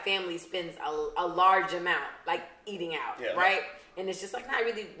Black family spends a large amount like eating out, right? And it's just like not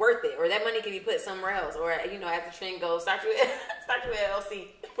really worth it, or that money can be put somewhere else, or as the trend goes, start your LLC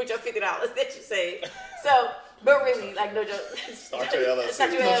with your $50 that you save. So. But really, like, no joke. Start your LLC.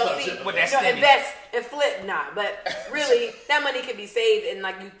 Start your LLC. With that invest and flip. Nah, but really, that money could be saved and,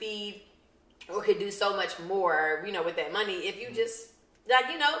 like, you feed or could do so much more, with that money if you just, like,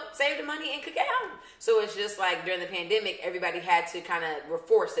 save the money and cook at home. So it's just like during the pandemic, everybody had to kind of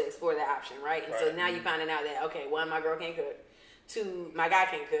force to explore that option, right? And so now you're finding out that, okay, 1, my girl can't cook. 2, my guy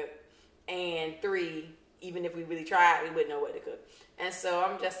can't cook. And 3, even if we really tried, we wouldn't know what to cook. And so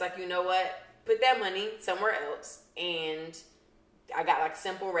I'm just like, you know what? Put that money somewhere else, and I got like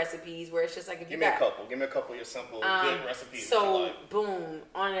simple recipes where it's just like Give me a couple of your simple good recipes. So boom,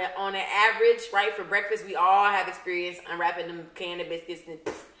 on an average, right, for breakfast we all have experience unwrapping them can of biscuits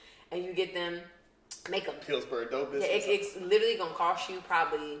and you get them, make them Pillsbury dough biscuits. Yeah, it's literally gonna cost you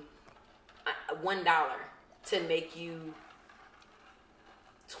probably $1 to make you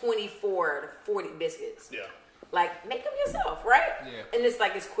 24 to 40 biscuits. Yeah. Like, make them yourself, right? Yeah. And it's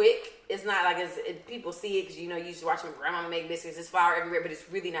like, it's quick. It's not like people see it because, you used to watch my grandma make biscuits. There's flour everywhere, but it's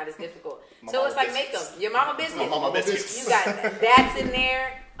really not as difficult. So it's like, make them. Your mama biscuits. My mama biscuits. You got that's in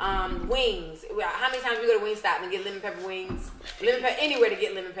there. Wings. How many times we go to Wingstop and get lemon pepper wings? Anywhere to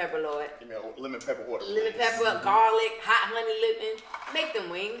get lemon pepper, Lord. Give me a lemon pepper water. Lemon pepper, garlic, hot honey lemon. Make them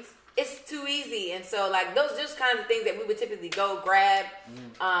wings. It's too easy. And so, like, those just kinds of things that we would typically go grab,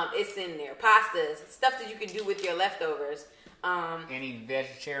 it's in there. Pastas, stuff that you can do with your leftovers. Any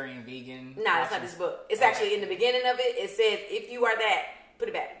vegetarian, vegan? Nah, that's not this book. It's actually in the beginning of it. It says, if you are that, put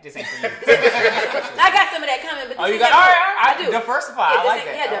it back. This ain't for you. I got some of that coming, but you got all right. I do. Diversify. Yeah, I like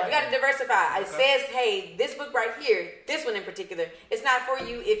that. Yeah, you got to diversify. It says, hey, this book right here, this one in particular, it's not for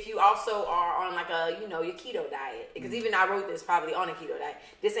you if you also are on like a your keto diet. Because even I wrote this probably on a keto diet.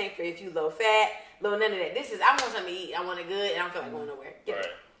 This ain't for if you low fat, low none of that. This is I want something to eat. I want it good, and I don't feel like going nowhere.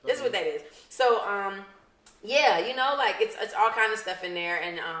 This is what that is. So like it's all kind of stuff in there,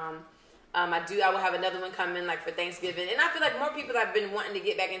 and I will have another one coming like for Thanksgiving. And I feel like more people have been wanting to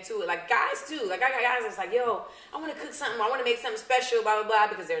get back into it. Like guys too. Like I got guys that's like, yo, I want to cook something. I want to make something special, blah, blah, blah,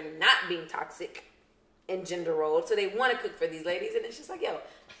 because they're not being toxic in gender roles. So they want to cook for these ladies. And it's just like, yo,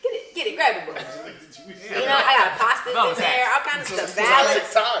 get it, grab a book. I got pastas in there, all kinds of stuff.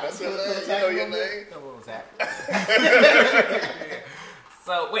 Salads. That's what your name. What was that?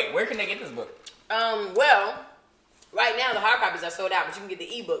 So wait, where can they get this book? Well, right now the hard copies are sold out, but you can get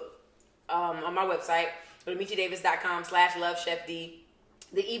the ebook. On my website, go to michidavis.com/lovechefd.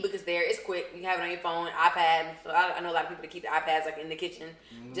 The ebook is there. It's quick. You can have it on your phone, iPad. So I know a lot of people that keep the iPads like in the kitchen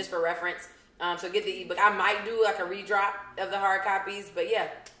just for reference. So get the ebook. I might do like a redrop of the hard copies, but yeah,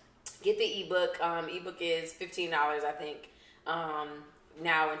 get the ebook. Ebook is $15, I think.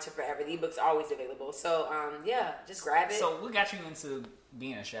 Now into forever. The ebook's always available. So just grab it. So what got you into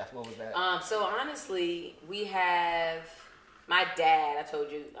being a chef? What was that? So honestly, we have. My dad, I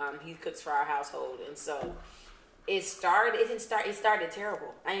told you, he cooks for our household, and so It started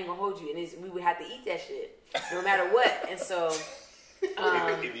terrible. I ain't gonna hold you, and we would have to eat that shit no matter what. And so, if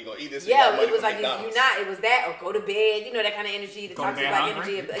you gonna eat this, it was like if you not, it was that or go to bed. You know, that kind of energy, the toxic black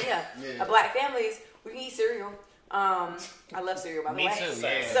energy. Of black families, we can eat cereal. I love cereal, by the way. Me too.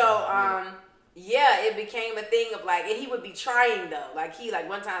 Yeah. So, it became a thing of like, and he would be trying though. Like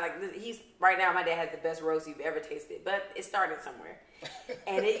one time, he's right now. My dad has the best roast you've ever tasted, but it started somewhere,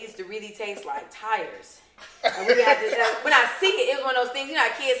 and it used to really taste like tires. And we had to, when I see it, it was one of those things. You know,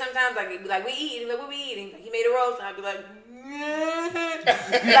 kids sometimes like we eating, like what we eating. He made a roast, and I'd be like,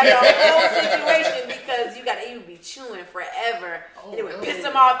 like a whole situation because you would be chewing forever, and it would piss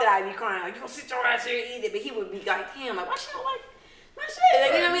him off that I'd be crying like, you gonna sit your ass here and eat it, but he would be like, damn, like why should I like my shit?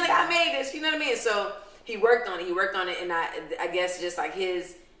 Like, you know what I mean? Like I made this, you know what I mean? So he worked on it, and I guess just like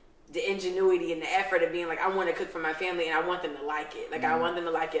the ingenuity and the effort of being like, I want to cook for my family, and I want them to like it. Like I want them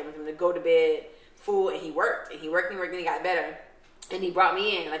to like it. I want them to go to bed full, and he worked, and he got better. And he brought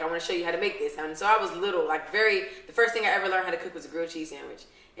me in, like, I want to show you how to make this. And so I was little, the first thing I ever learned how to cook was a grilled cheese sandwich.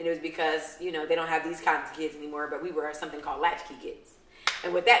 And it was because, you know, they don't have these kinds of kids anymore, but we were something called latchkey kids.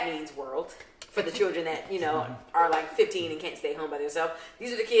 And what that means, world, for the children that, you know, are like 15 and can't stay home by themselves.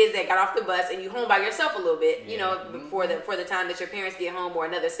 These are the kids that got off the bus and you home by yourself a little bit, you know, before the time that your parents get home or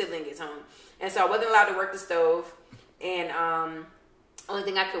another sibling gets home. And so I wasn't allowed to work the stove. And only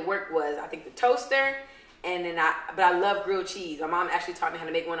thing I could work was, I think, the toaster. And then but I love grilled cheese. My mom actually taught me how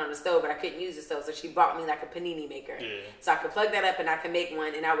to make one on the stove, but I couldn't use the stove, so she bought me like a panini maker. Yeah. So I could plug that up and I could make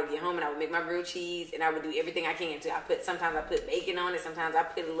one, and I would get home and I would make my grilled cheese, and I would do everything I can to. Sometimes I put bacon on it, sometimes I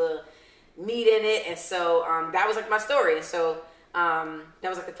put a little meat in it, and so that was like my story. And so that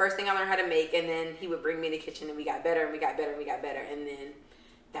was like the first thing I learned how to make, and then he would bring me in the kitchen, and we got better, and we got better, and we got better, and then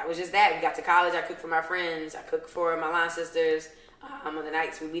that was just that. We got to college, I cooked for my friends, I cooked for my line sisters on the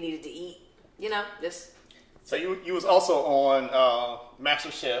nights when we needed to eat, you know, just. So you was also on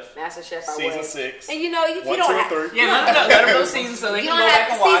MasterChef. MasterChef, season 6. And you know, if 1, you don't 2, have, and 3. Yeah, let them know season so they can go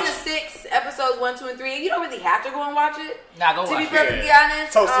back and watch. Season 6, episodes 1, 2, and 3. You don't really have to go and watch it. Nah, go watch it. To be perfectly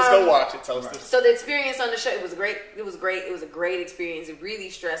honest, Toasters, go watch it. Toasters. So the experience on the show, it was great. It was great. It was a great experience. It was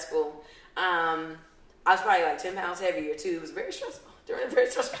really stressful. I was probably like 10 pounds heavier too. It was very stressful during a very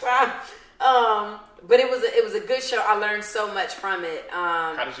stressful time. But it was a good show. I learned so much from it.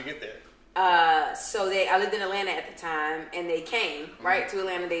 How did you get there? I lived in Atlanta at the time, and they came right to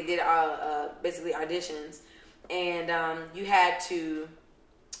Atlanta. They did basically auditions, and you had to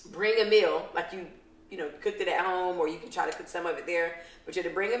bring a meal, like you know, cooked it at home, or you could try to cook some of it there. But you had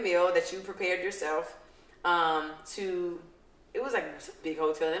to bring a meal that you prepared yourself. It was like a big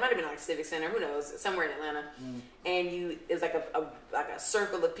hotel. It might have been like Civic Center, who knows, somewhere in Atlanta. And it was like a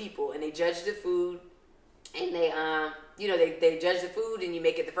circle of people, and they judged the food. And they, you know, they judge the food, and you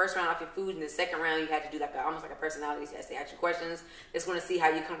make it the first round off your food, and the second round you had to do like almost like a personality test. They ask you questions. They just want to see how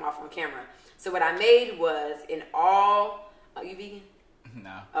you come off on camera. So what I made was an all. Are you vegan?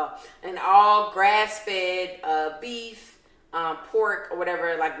 No. Oh, an all grass-fed beef, pork, or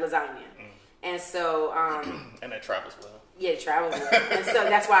whatever, like lasagna. And so. And that travels well. Yeah, it travels well. And so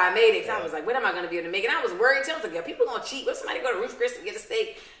that's why I made it. Because I was like, what am I going to be able to make? And I was worried too. I was like, people going to cheat. What if somebody go to Ruth's Chris and get a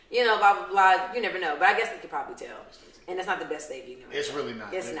steak? You know, blah, blah, blah. You never know. But I guess they could probably tell. And that's not the best steak you can make. It's really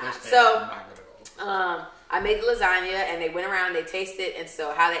not. It's not. So, I made the lasagna, and they went around, they tasted. And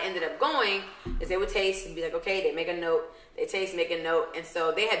so how they ended up going is they would taste and be like, okay, they make a note. They taste, make a note. And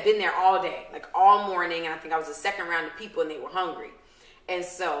so they had been there all day, like all morning. And I think I was the second round of people, and they were hungry. And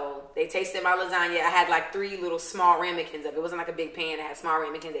so they tasted my lasagna. I had like 3 little small ramekins of it. It wasn't like a big pan. It had small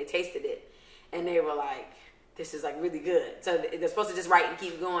ramekins. They tasted it, and they were like, "This is like really good." So they're supposed to just write and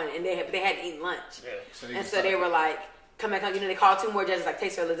keep going, and they hadn't eaten lunch. Yeah. So they were like, "Come back." You know, they called 2 more judges like,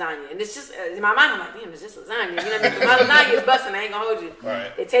 "Taste your lasagna." And it's just in my mind, I'm like, "Damn, it's just lasagna." You know what I mean? But my lasagna is busting. I ain't gonna hold you.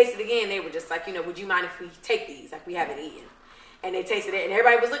 Right. They tasted again. They were just like, you know, would you mind if we take these? Like we haven't eaten. And they tasted it, and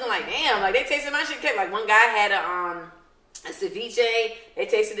everybody was looking like, "Damn!" Like they tasted my shit. Kept like one guy had a ceviche. They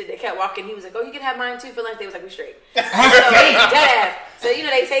tasted it. They kept walking. He was like, "Oh, you can have mine too for lunch." They was like, "We straight." So dead ass. So you know,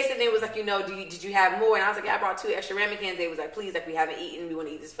 they tasted. And it was like, you know, did you have more? And I was like, "Yeah, I brought 2 extra ramekins." They was like, "Please, like we haven't eaten. We want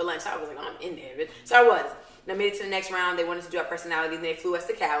to eat this for lunch." So I was like, "Oh, I'm in there." So I was. And I made it to the next round. They wanted to do our personality. And they flew us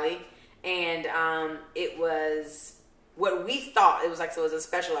to Cali, and it was what we thought it was like. So it was a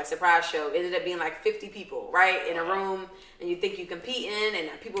special like surprise show. It ended up being like 50 people, right, in a room. And you think you competing, and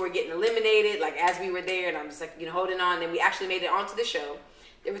people were getting eliminated, like as we were there, and I'm just like, you know, holding on. And we actually made it onto the show.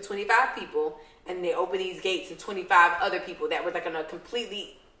 There were 25 people, and they opened these gates, and 25 other people that were like on a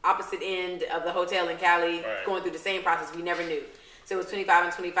completely opposite end of the hotel in Cali, going through the same process. We never knew. So it was 25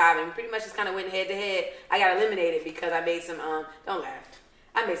 and 25, and we pretty much just kind of went head to head. I got eliminated because I made some, don't laugh.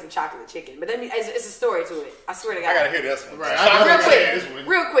 I made some chocolate chicken, but then it's a story to it. I swear to God. I gotta hear this one. Right.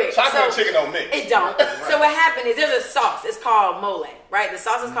 Real quick. Chocolate and chicken don't mix. It don't. So what happened is there's a sauce. It's called mole, right? The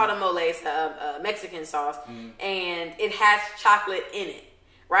sauce is called a mole. It's a Mexican sauce, and it has chocolate in it.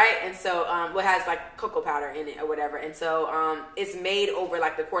 Right, and so it has like cocoa powder in it or whatever, and so it's made over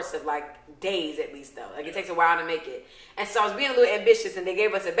like the course of like days at least though. Like it takes a while to make it, and so I was being a little ambitious, and they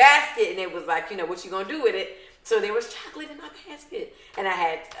gave us a basket, and it was like, what you gonna do with it? So there was chocolate in my basket, and I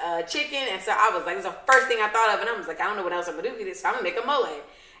had chicken, and so I was like, this is the first thing I thought of, and I was like, I don't know what else I'm gonna do with it, so I'm gonna make a mole,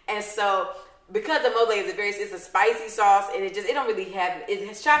 and so. Because the mole is it's a spicy sauce, and it don't really have, it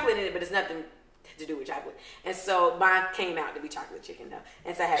has chocolate in it, but it's nothing to do with chocolate. And so mine came out to be chocolate chicken though.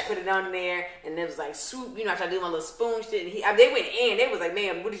 And so I had put it on there, and it was like soup, I tried to do my little spoon shit, and they went in, they was like,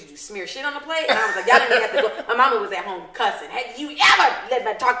 man, what did you do, smear shit on the plate? And I was like, y'all didn't have to go. My mama was at home cussing. Had you ever let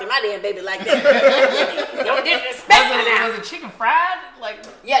me talk to my damn baby like that? Don't disrespect her now. Was the chicken fried?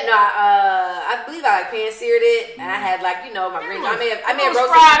 Yeah, no, I believe I like pan seared it, and I had like, my greens. I may have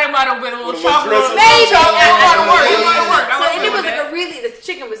roasted fried. It might have been a little chocolate. Maybe. It might have worked. So and it was like the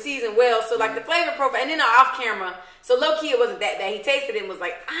chicken was seasoned well, so like the flavor profile, and then off camera, so low key it wasn't that bad. He tasted it and was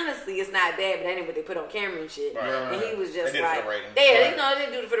like, honestly, it's not bad, but that ain't what they put on camera and shit. Right. And he was just they like, they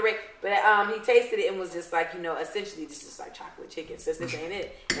didn't do it for the rating, but he tasted it and was just like, essentially just like chocolate chicken. So this ain't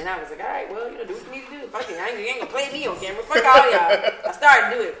it. And I was like, all right, well, do what you need to do. Fuck it, you ain't gonna play me on camera. Fuck all y'all. I started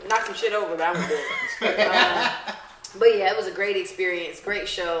to do it, knock some shit over, but I was good. But yeah, it was a great experience, great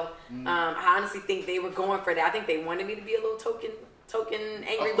show. I honestly think they were going for that. I think they wanted me to be a little token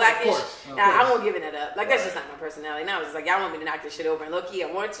angry blackish. I won't give it up. Like that's just not my personality. Now it's like y'all want me to knock this shit over, and low key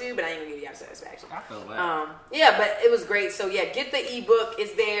I want to, but I ain't gonna give y'all satisfaction. I feel that. Yeah, but it was great. So yeah, get the ebook.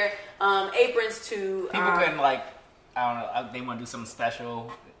 It's there. Aprons too. People couldn't I don't know. They want to do something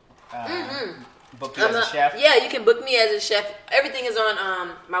special. Book you as a chef. Yeah, you can book me as a chef. Everything is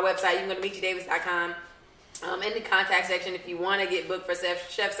on my website. You can go to meetyodavis.com. In the contact section, if you want to get booked for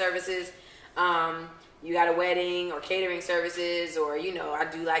chef services, you got a wedding or catering services, or I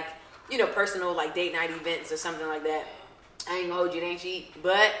do like personal like date night events or something like that. I ain't gonna hold you, it ain't cheap,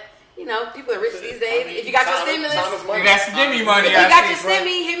 but people are rich these days. If you got your stimulus, you got stimmy money. If you got your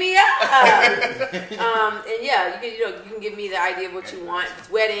stimmy, hit me up. And yeah, you can give me the idea of what you want. If it's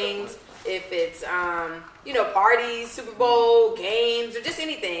weddings, if it's parties, Super Bowl games, or just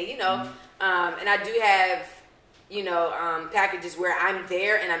anything, and I do have, packages where I'm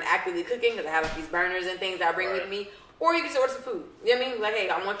there and I'm actively cooking because I have like these burners and things that I bring with me. Or you can just order some food. You know what I mean? Like, hey,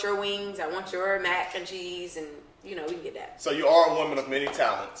 I want your wings, I want your mac and cheese, and we can get that. So you are a woman of many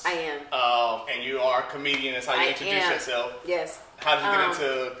talents. I am. And you are a comedian. That's how you introduce yourself. Yes. How did you get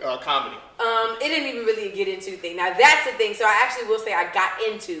into comedy? It didn't even really get into thing. Now that's the thing. So I actually will say I got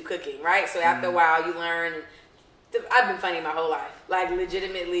into cooking, right? So after a while, you learn. I've been funny my whole life. Like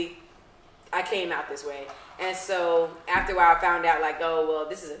legitimately, I came out this way. And so after a while, I found out like, oh well,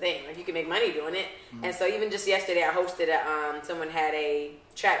 this is a thing. Like you can make money doing it. And so even just yesterday, I hosted someone had a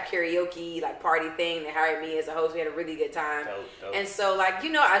trap karaoke like party thing. They hired me as a host. We had a really good time. Dope. And so like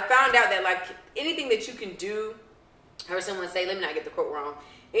I found out that like anything that you can do. I heard someone say, let me not get the quote wrong.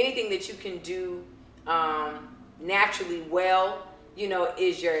 Anything that you can do naturally well,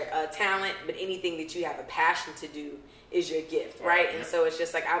 is your talent. But anything that you have a passion to do is your gift, right? And so it's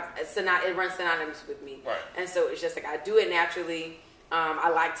just like it runs synonymous with me. Right. And so it's just like I do it naturally. I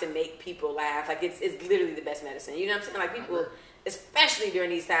like to make people laugh. Like it's literally the best medicine. You know what I'm saying? Like people, especially during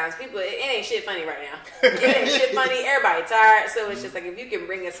these times, it ain't shit funny right now. It ain't shit funny. Everybody tired. So it's just like if you can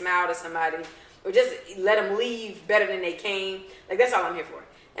bring a smile to somebody or just let them leave better than they came, like that's all I'm here for.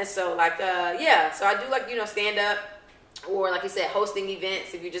 And so like so I do like stand up or like you said hosting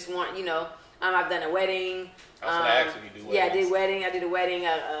events if you just want I've done a wedding. I was gonna ask if you do weddings. Yeah, I did a wedding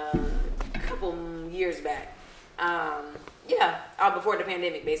a couple years back. Before the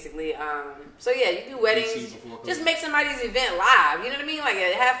pandemic, basically. So yeah, you do weddings. Just make somebody's event live. You know what I mean? Like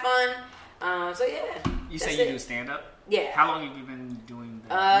have fun. So yeah. You say you do stand up? Yeah. How long have you been doing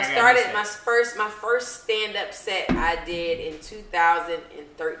started my first stand up set I did in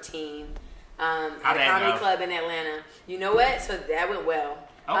 2013 at a comedy club in Atlanta. You know what? So that went well.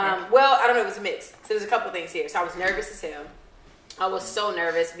 Okay. I don't know. It was a mix. So there's a couple things here. So I was nervous as hell. I was so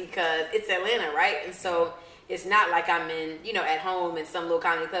nervous because it's Atlanta, right? And so it's not like I'm in, at home in some little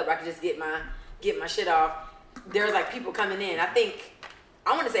comedy club where I can just get my shit off. There's like people coming in. I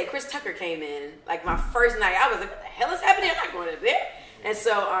want to say Chris Tucker came in like my first night. I was like, what the hell is happening? I'm not going up there. And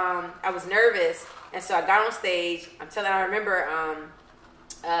so I was nervous. And so I got on stage. I remember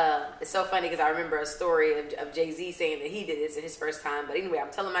it's so funny because I remember a story of Jay-Z saying that he did this in his first time. But anyway,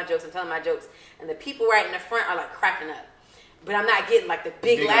 I'm telling my jokes. And the people right in the front are like cracking up. but I'm not getting like the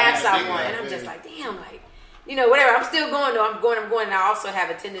big laughs I want. And I'm just like, damn, like, you know, whatever. I'm still going though. I'm going. And I also have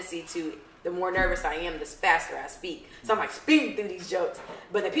a tendency to, the more nervous I am, the faster I speak. So I'm like speeding through these jokes.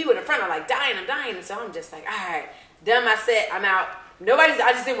 But the people in the front are like dying. I'm dying. And so I'm just like, all right, done my set. I'm out. I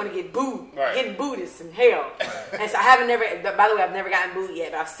just didn't want to get booed. Right. Getting booed is some hell. Right. And so by the way, I've never gotten booed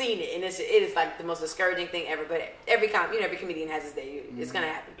yet, but I've seen it. And it is like the most discouraging thing ever. But every comedian has his day. It's going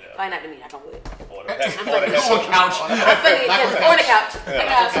to happen. Yeah. Probably not to me, knock on wood. On the couch. On the couch.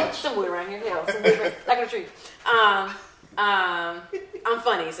 I got some wood around here. Hell, some wood like on a tree. I'm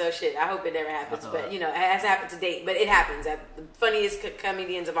funny, so shit. I hope it never happens, but you know, it hasn't happened to date. But it happens. The funniest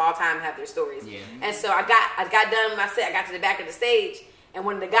comedians of all time have their stories. Yeah. And so I got done with my set. I got to the back of the stage, and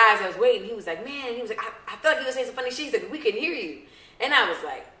one of the guys that was waiting, he was like, "Man," he was like, "I felt like you were saying some funny shit." He's like, "We couldn't hear you," and I was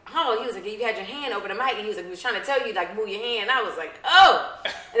like, "Oh," he was like, "You had your hand over the mic," and he was like, "We was trying to tell you like move your hand." And I was like, "Oh,"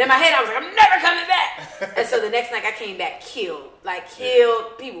 and in my head I was like, "I'm never coming back." And so the next night I came back killed.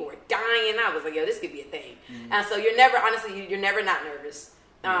 People were dying. I was like, yo, this could be a thing. Mm-hmm. And so you're never not nervous.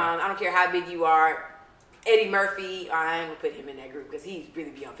 I don't care how big you are. Eddie Murphy, I ain't gonna put him in that group because he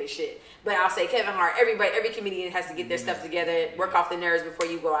really be on his shit. But I'll say Kevin Hart, every comedian has to get their stuff together, work off the nerves before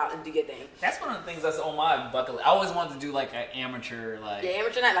you go out and do your thing. That's one of the things that's on my bucket list. I always wanted to do like an amateur, like... Yeah,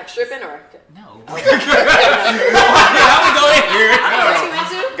 amateur night, like stripping or... No. I would go in here. I know what you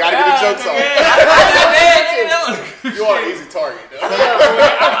into. Gotta get the jokes off. You are an easy target, though.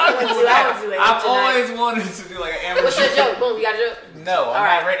 I've always wanted to do like an amateur... What's your joke? Boom, you got a joke? No, I'm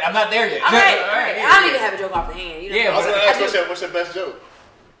not ready. I'm not there yet. All right. I don't even have a joke off the hand. You know, I was gonna ask what's your best joke?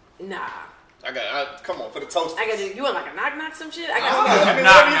 Nah. Come on, for the toast. You want like a knock some shit?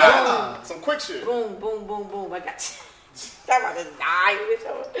 Knock. Some quick shit. Boom, boom, boom, boom. I got you. I'm about to die.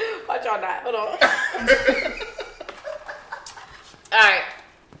 Watch y'all die. Hold on. Alright.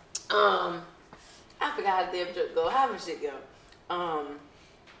 I forgot how the damn joke go. How much shit go?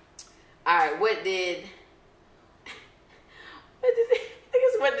 Alright, what did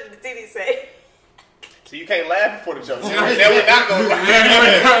the TD say? So you can't laugh before the joke. Now we're not gonna laugh.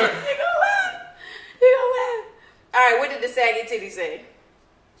 You're gonna laugh. Alright, what did the saggy titty say?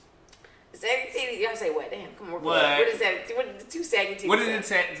 The saggy titty, y'all say what? Damn, come on. What did the two saggy titties say? What did it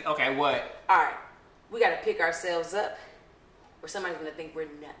say? Okay, what? Alright, we gotta pick ourselves up or somebody's gonna think we're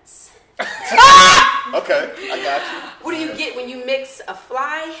nuts. Okay, I got you. What do you get when you mix a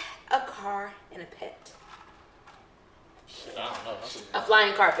fly, a car, and a pet? Shit, I don't know. A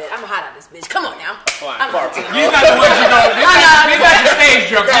flying carpet. I'm hot on this bitch. Come on now. Flying carpet. These not the ones you know. These not your stage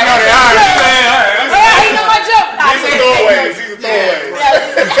jokes. You know they are. You know my joke. These are throwaways.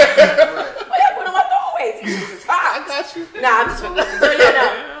 Why y'all put on my throwaways? These shits is hot. I got you. Nah, I'm just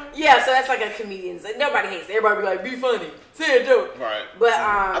fucking. Yeah, so that's like a comedian's. Like, nobody hates it. Everybody be like, be funny. Say a joke. Right. But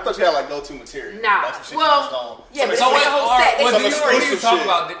I thought you had like go-to material. Nah. That's well, yeah, but so it's like a whole set. What do you talk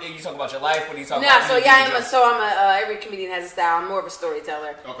about? You talk about your life? What do you talk about? Nah, so yeah, I'm every comedian has a style. I'm more of a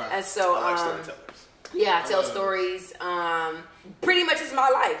storyteller. Okay. And so I like storytellers. Yeah, I tell stories. Pretty much it's my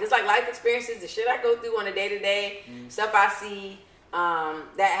life. It's like life experiences, the shit I go through on a day-to-day, stuff I see.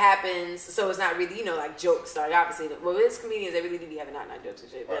 That happens, so it's not really, like jokes. Like obviously, well, it's comedians, they really do be having not jokes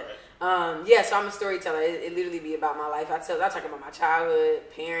and shit. But yeah, so I'm a storyteller. It literally be about my life. I talk about my childhood,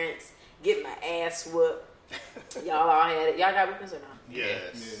 parents, getting my ass whooped. Y'all all had it. Y'all got whoopings or not?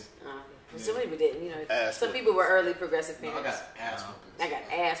 Yes. Some people didn't. Ass some people were early progressive parents. No, I got ass whoopings. I got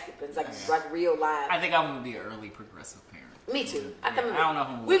ass whoopings, like real live. I think I'm gonna be an early progressive parent. Me too. I don't know if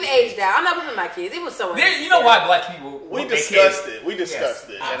I'm we've aged out. I'm not whipping my kids. It was so. You know why black people? We discussed it,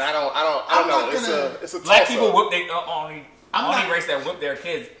 and I don't know. It's a black people whoop their only race that whoop their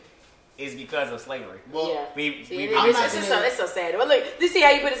kids is because of slavery. Well, it's so sad. But look, you see how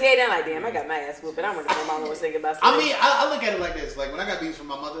you put his head down like, damn, I got my ass whooped, but I wonder what my mama was thinking about slavery. I mean, I look at it like this. Like when I got beats from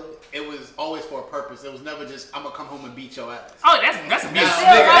my mother, it was always for a purpose. It was never just I'm gonna come home and beat your ass. Oh, that's a difference.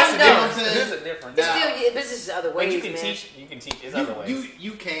 That's a difference. It's still, this is other ways. But you can teach. You can teach. It's other ways.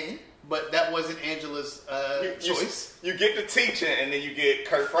 You can. But that wasn't Angela's choice. You get the teaching, and then you get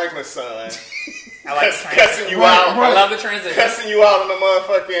Kirk Franklin's son. I like cussing you out. I love the transition. Cussing you out in the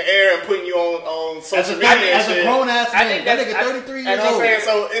motherfucking air and putting you on social media. As a grown ass man, that nigga 33 years old.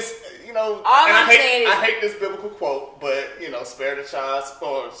 So it's I hate this biblical quote, but spare the child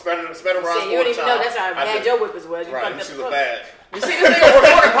or spare the rod. You don't even know that's how bad your whippers was. You right, she was bad. You see this nigga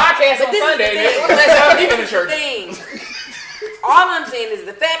recording podcast on Sunday. This is the thing. All I'm saying is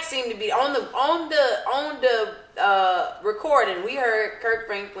the facts seem to be on the recording. We heard Kirk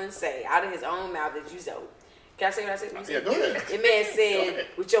Franklin say out of his own mouth that Can I say what I said? Yeah, go ahead. The man said,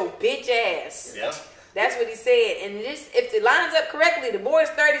 "With your bitch ass." Yeah. That's what he said. And this, if it lines up correctly, the boy's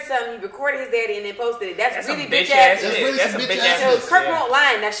 30-something. He recorded his daddy and then posted it. That's really bitch ass shit. Really That's some bitch ass So shit. Kirk won't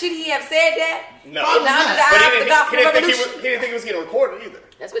lie. Now, should he have said that? No. In the under the But eye of the gospel he revolution? didn't think he was getting recorded either.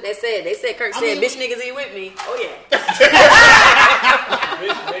 That's what they said. They said Kirk said, "Bitch niggas, are you with me?" Oh yeah.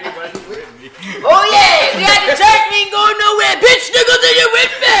 Oh yeah. We at the church, we ain't going nowhere. Bitch niggas, are you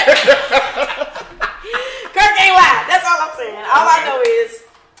with me? Kirk ain't lie. That's all I'm saying. All I know is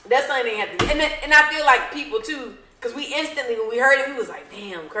that son ain't have to. And I feel like people too, because we instantly when we heard it, we was like,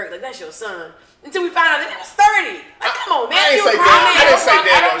 "Damn, Kirk, like that's your son." Until we found out that it was 30. Like, come on, man. I didn't say You a grown man. I didn't say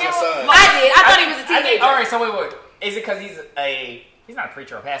Dad was your son. I did. I thought he was a teenager. All right, so wait. Is it because he's not a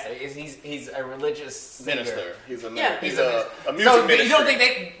preacher or pastor? He's a religious singer. Minister. He's a Yeah. he's a music So minister. you don't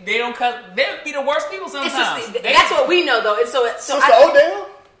think they don't cut? They'd be the worst people sometimes. That's what we know, though. And so Sister Odell?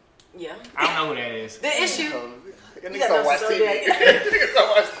 yeah. I don't know who that is. The issue. Niggas don't watch TV. Niggas don't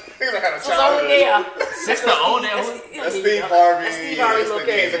watch. Niggas don't have a So childhood. Sister Odell. That's Steve Harvey. That's Steve Harvey's That's little the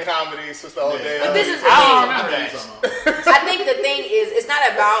Kings character. of Comedy. Sister Odell. But this is the I don't thing. remember that. I think the thing is, it's not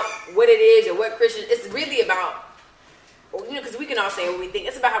about what it is or what Christians. It's really about, because we can all say what we think.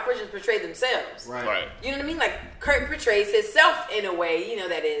 It's about how Christians portray themselves. Right. You know what I mean? Like Kirk portrays himself in a way,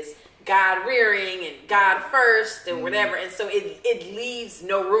 that is God rearing and God first and whatever, and so it leaves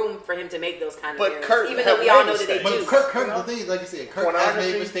no room for him to make those kind of But errors, Kirk even though we had all know made that they But do. Kirk, the thing is, like you said, Kirk has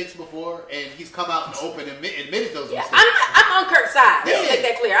Pornography. made mistakes before, and he's come out and open and admitted those Yeah, mistakes. I'm on Kirk's side. Let's Yeah. make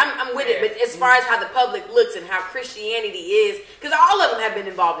that clear. I'm with it. But as far as how the public looks and how Christianity is, because all of them have been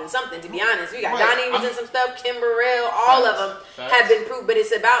involved in something, to be honest. We got Right. Donnie was in some stuff, Kim Burrell, all of them Facts. have been proved. But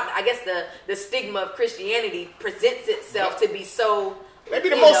it's about, I guess, the stigma of Christianity presents itself to be so... They be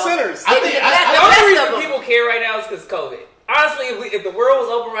the most sinners. I They be think- the I- best- I- the The only best reason of them. people care right now is because COVID. Honestly, if the world was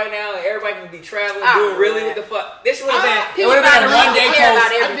open right now and everybody can be traveling, Oh, doing really man. what the fuck, this would have been. It People would have find been a a one reason day to care about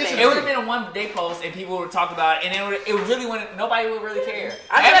post. everything. It would have been a one day post, and people would talk about it, and it really wouldn't. Nobody would really care.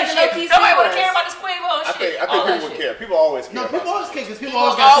 I feel like the Every low-key shit, nobody would was. care about this Quavo I shit. think all that people would shit. care. People always care. No, about people always stuff. care because people People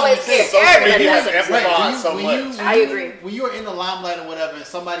always got always something to say. care. Social media has Everybody does. amplified so much. I agree. When you're in the limelight or whatever, and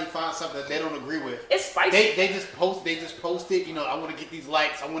somebody finds something that they don't agree with, It's spicy. they just post it. I want to get these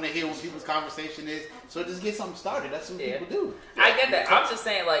likes. I want to hear what people's conversation is. So just get something started. That's what people do. I get that. I'm just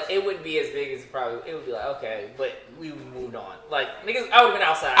saying, like, it wouldn't be as big as probably. It would be like, okay, but we moved on. Like, niggas, I would have been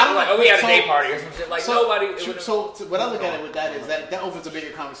outside. I don't Like, know. oh, we had a So- day party or some shit. Like, nobody. It would've- So what I look at it with that is that opens a bigger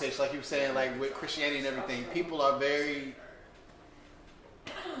conversation, like you were saying, like with Christianity and everything. People are very.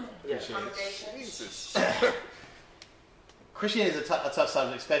 Jesus. Christianity is a tough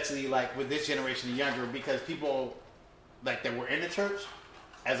subject, especially like with this generation and younger, because people like that were in the church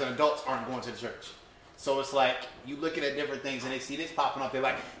as an adults aren't going to the church. So it's like you looking at different things and they see this popping up. They're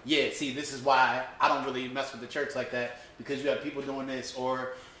like, yeah, see, this is why I don't really mess with the church like that, because you have people doing this.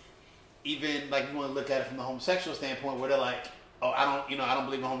 Or even like you want to look at it from the homosexual standpoint, where they're like, oh, I don't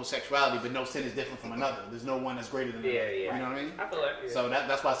believe in homosexuality, but no sin is different from another. There's no one that's greater than another. Yeah. You know what I mean? I feel like. Yeah. So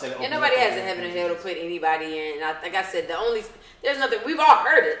that's why I say that. And nobody has a heaven or hell to put anybody in. And like I said, there's nothing. We've all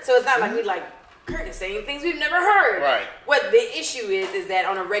heard it, so it's not like we like Kirk is saying things we've never heard. Right. What the issue is that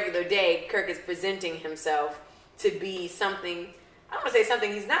on a regular day, Kirk is presenting himself to be something. I don't want to say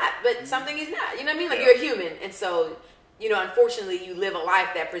something he's not, but something he's not. You know what I mean? Like Yeah. you're a human, and so unfortunately, you live a life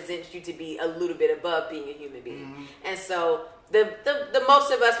that presents you to be a little bit above being a human being, and so. The most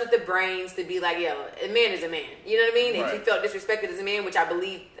of us with the brains to be like, yo, a man is a man. You know what I mean? If Right. he felt disrespected as a man, which I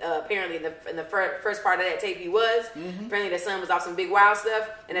believe apparently in the first part of that tape he was. Apparently the son was off some big wild stuff,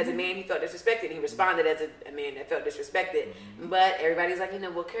 and as a man he felt disrespected. And he responded as a man that felt disrespected. But everybody's like,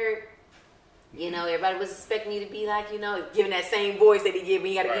 well, Kurt, everybody was expecting you to be like, giving that same voice that he gave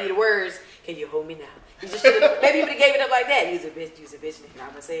when he got to give you the words. Can you hold me now? You just maybe you would have gave it up like that. You's a bitch, nigga. I'm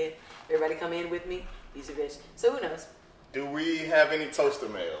gonna say it. Everybody come in with me. You's a bitch. So who knows? Do we have any toaster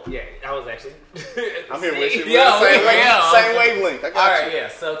mail? Yeah, I was actually. I'm here with you. Yo, Same wavelength. I got All right, you. yeah.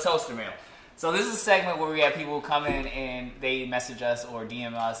 So toaster mail. So this is a segment where we have people come in and they message us or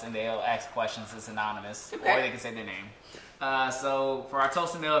DM us and they'll ask questions. It's anonymous, Okay. or they can say their name. So for our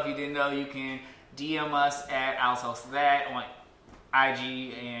toaster mail, if you didn't know, you can DM us at I'll Toast That on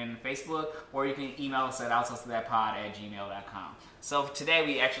IG and Facebook, or you can email us at outtostthatpod@gmail.com. So today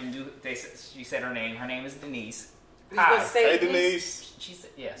we actually do. She said her name. Her name is Denise. You supposed to say Hey, Denise. She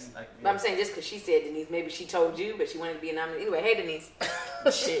said yes. But I'm saying just because she said Denise, maybe she told you, but she wanted to be anonymous. Anyway, hey Denise.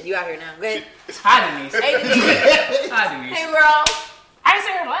 Shit, you out here now. Go ahead. Hi, Denise. Hey Denise. Hi, Denise. Hey girl. I didn't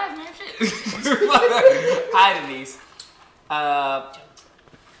say her last name. Shit. Hi, Denise. I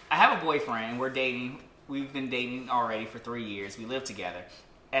have a boyfriend, and we're dating. We've been dating already for 3 years. We live together.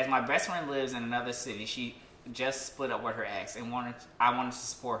 As my best friend lives in another city, she just split up with her ex and I wanted to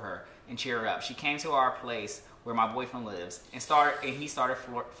support her and cheer her up. She came to our place where my boyfriend lives and he started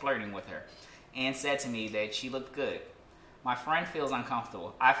flirting with her and said to me that she looked good. My friend feels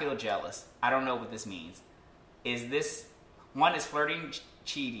uncomfortable. I feel jealous. I don't know what this means. Is flirting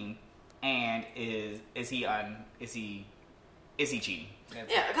cheating, and is he cheating?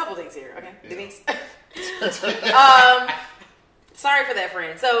 Yeah, a couple things here. Okay, Denise. Sorry for that,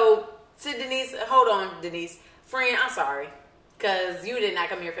 friend. So to Denise, hold on, Denise, friend. I'm sorry because you did not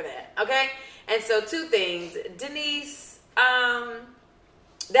come here for that. Okay, and so two things, Denise.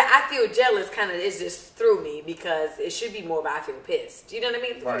 That I feel jealous kind of is just through me because it should be more of I feel pissed. You know what I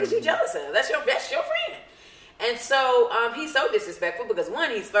mean? What are you jealous of? That's your friend. And so he's so disrespectful because one,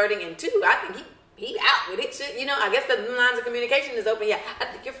 he's flirting, and two, I think he out with it. Shit, you know, I guess the lines of communication is open. Yeah, I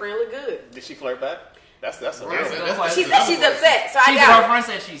think your friend look good. Did she flirt back? That's a She said she's upset, so I doubt. Her friend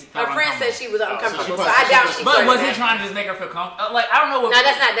said she was uncomfortable, so I doubt she. But was he trying to just make her feel comfortable? Like, I don't know what. No,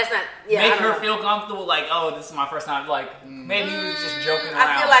 that's not. Yeah, make her feel comfortable. Like, oh, this is my first time. Like, maybe he was just joking around.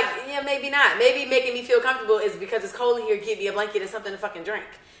 I feel like, maybe not. Maybe making me feel comfortable is because it's cold in here. Give me a blanket and something to fucking drink.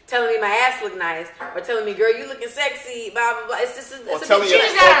 Telling me my ass look nice, or telling me, girl, you looking sexy, blah blah blah. It's just she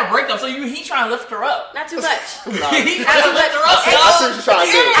just got her breakup, so he trying to lift her up. Not too much. He trying to lift her up. I see what you're trying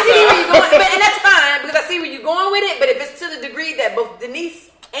to do. I see where you're going, and that's fine because I see where you're going with it. But if it's to the degree that both Denise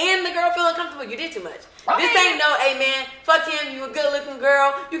and the girl feel uncomfortable, you did too much. Okay. This ain't no, hey man, fuck him, you a good looking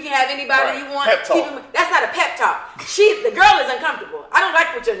girl, you can have anybody you want. Pep talk. That's not a pep talk. The girl is uncomfortable. I don't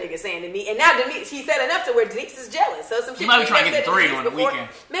like what your nigga's saying to me. And now Denise, he said enough to where Denise is jealous. So some shit. He might be trying to get 3 on the weekend.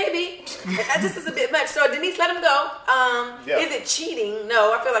 Maybe. That just is a bit much. So Denise, let him go. Is it cheating?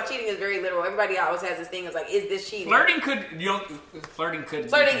 No, I feel like cheating is very literal. Everybody always has this thing of like, is this cheating? Flirting isn't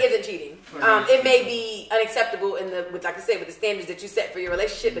cheating. It may be unacceptable with like I said, with the standards that you set for your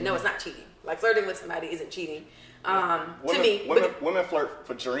relationship, but no, it's not cheating. Like flirting with somebody isn't cheating. To me, women flirt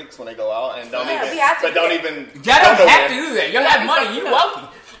for drinks when they go out and don't even. Y'all don't have to do that. You have money. You wealthy.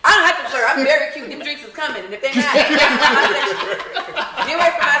 I don't have to flirt. I'm very cute. Them drinks is coming, and if they're not, get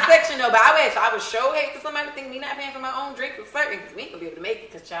away from my section though. But I would show hate for somebody to think me not paying for my own drink for flirting because we ain't gonna be able to make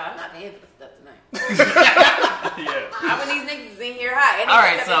it. Because child, I'm not paying for the stuff tonight. How many these niggas in here high? All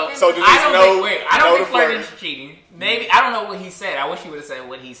right, so I don't think flirting is cheating. Maybe I don't know what he said. I wish he would have said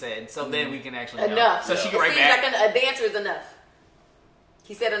what he said. So then we can actually enough. Know. So she can write back. Like a dancer is enough.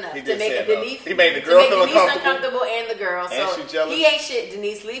 He said enough to make Denise. He made the girl feel uncomfortable and the girl. And so she jealous. He ain't shit.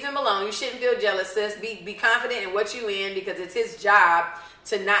 Denise, leave him alone. You shouldn't feel jealous, sis. Be confident in what you in because it's his job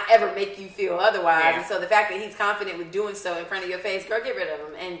to not ever make you feel otherwise. Yeah. And so the fact that he's confident with doing so in front of your face, girl, get rid of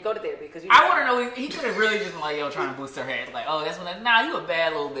him and go to therapy. Because I want to know, he could have really just been like, trying to boost her head. Like, oh, that's when you a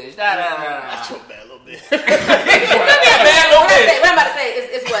bad little bitch. That's you a bad little bitch. You could be a bad little bitch. What I'm about to say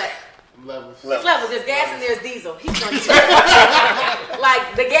is what? Levels. It's levels. There's gas and there's diesel. He's going to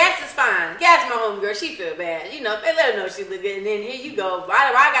like the gas is fine. Gas, my homegirl, she feel bad. You know, they let her know she look good, and then here you go. Why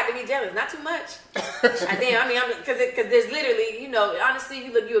I got to be jealous? Not too much. Because there's literally, honestly, you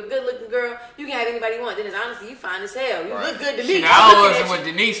a good looking girl. You can have anybody you want. Then it's honestly, you fine as hell. You look good to me. I wasn't with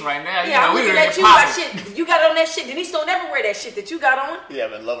Denise right now. Yeah, I'm looking at you like shit. You got on that shit. Denise don't never wear that shit that you got on. Yeah,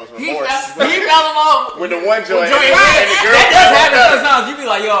 but lovers remorse. He fell in love with the one joint. That does happen sometimes. You be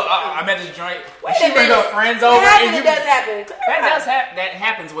like, yo, I met this joint. She bring her friends over. It does happen. That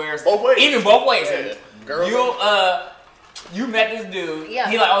happens where both ways. Even both ways. Yeah. You met this dude. Yeah.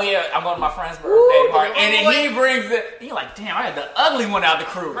 He like, oh yeah, I'm going to my friend's birthday party, and then he brings it. You like, damn, I had the ugly one out the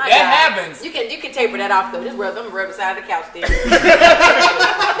crew. That happens. You can taper that off though. Just rub beside the couch there.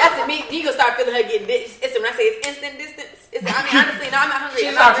 That's it. Me, you gonna start feeling her getting. When I say it's instant distance. Honestly, no, I'm not hungry.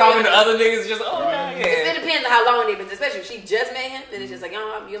 She start talking to other niggas. Just yeah. It depends on how long they've been. Especially if she just met him, then it's just like, you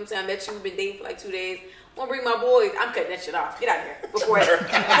know what I'm saying? I met you. We've been dating for like 2 days. I'm gonna bring my boys. I'm cutting that shit off. Get out of here before we go to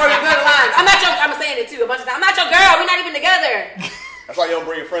lines. I'm saying it too a bunch of times. I'm not your girl. We're not even together. That's why you don't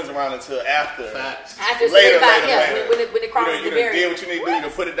bring your friends around until after. Facts. Later. When it crosses the barrier. You did what you need to do. You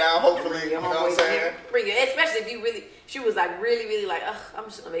can put it down. Hopefully, you know what I'm saying. Bring it, especially if you really. She was like really, really like, I'm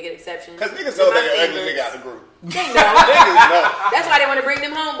just gonna make an exception. Because niggas know they an ugly nigga out the group. They know. Niggas know. That's why they want to bring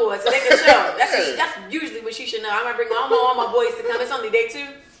them homeboys so they can show. That's usually what she should know. I'm gonna bring all my boys to come. It's only day 2. Yeah.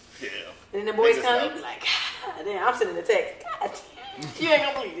 And then the boys come, you be like, God damn, I'm sending the text. God damn, you ain't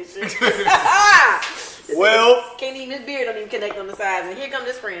gonna believe this shit. Well, can't even his beard don't even connect on the sides. And here comes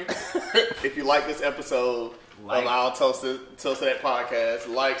this friend. If you like this episode of our Toasted That podcast,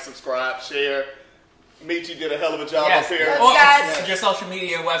 like, subscribe, share. Michi did a hell of a job up here. Guys. Your social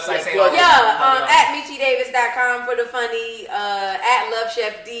media and website. At MichiDavis.com for the funny, at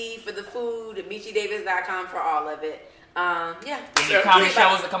LoveChefD for the food, MichiDavis.com for all of it. Yeah. Any comedy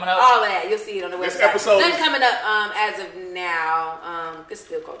shows that coming up? All that. You'll see it on the This website. episode Nothing is- coming up as of now. It's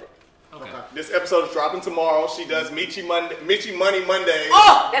still COVID. Okay. This episode is dropping tomorrow. She does Michi Money Monday.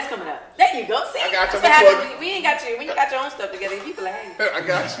 Oh, that's coming up. There you go. See, I got you. that's what happens when you ain't got when you got your own stuff together. People are hating. I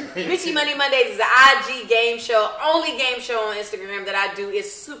got you. Michi Money Mondays is an IG game show, only game show on Instagram that I do. It's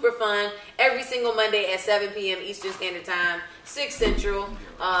super fun. Every single Monday at 7 p.m. Eastern Standard Time, 6 Central.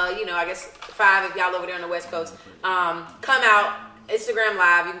 I guess 5 if y'all over there on the West Coast. Come out. Instagram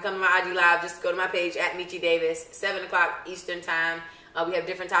Live. You can come to my IG Live. Just go to my page at Michi Davis. 7 o'clock Eastern Time. We have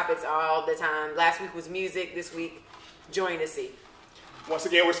different topics all the time. Last week was music. This week, join to see. Once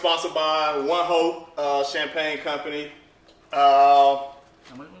again, we're sponsored by One Hope Champagne Company. I'm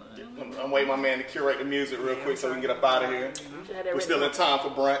waiting my man to curate the music real quick so we can get up out of here. We're still in time for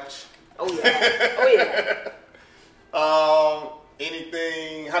brunch. Oh yeah.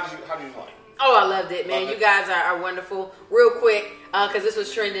 Anything? How did you like? Oh, I loved it, man. You guys are wonderful. Real quick, because this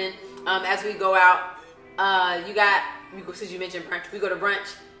was trending. As we go out, since you mentioned brunch, we go to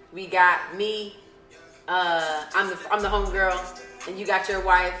brunch. We got me. I'm the homegirl, and you got your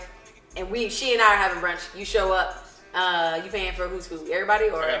wife, and she and I are having brunch. You show up. You paying for whose food? Everybody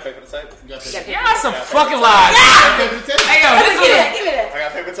or? I gotta pay for the table. Y'all some fucking lies. Hey yo, Give me that. I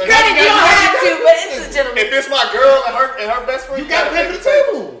gotta pay for the table. Credit, you don't have to, but it's a gentleman. If it's my girl and her best friend, You gotta pay for the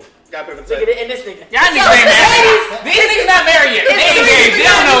table. Gotta pay for the Look table. at it, and this nigga. y'all niggas ain't married. These niggas not married yet. They ain't engaged.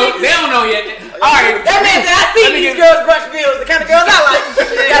 They don't know yet. All right. That man said, I see these girls brunch bills. The kind of girls I like.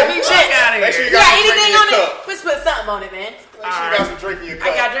 You gotta be chick. Out of Make sure here. you You got got some drink anything in your on it? cup. Let's put something on it, man. Make sure you got some drink in your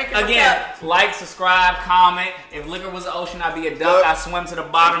cup. I got drink in my Again, cup. like, subscribe, comment. If liquor was the ocean, I'd be a duck. I swim to the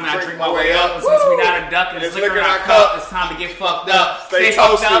bottom and I drink my way up. And since we're not a duck and it's liquor in our cup, it's time to get fucked up. Stay Stay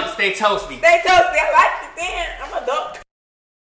fucked toasty. up. Stay toasty. Stay toasty. I like it, man. I'm a duck.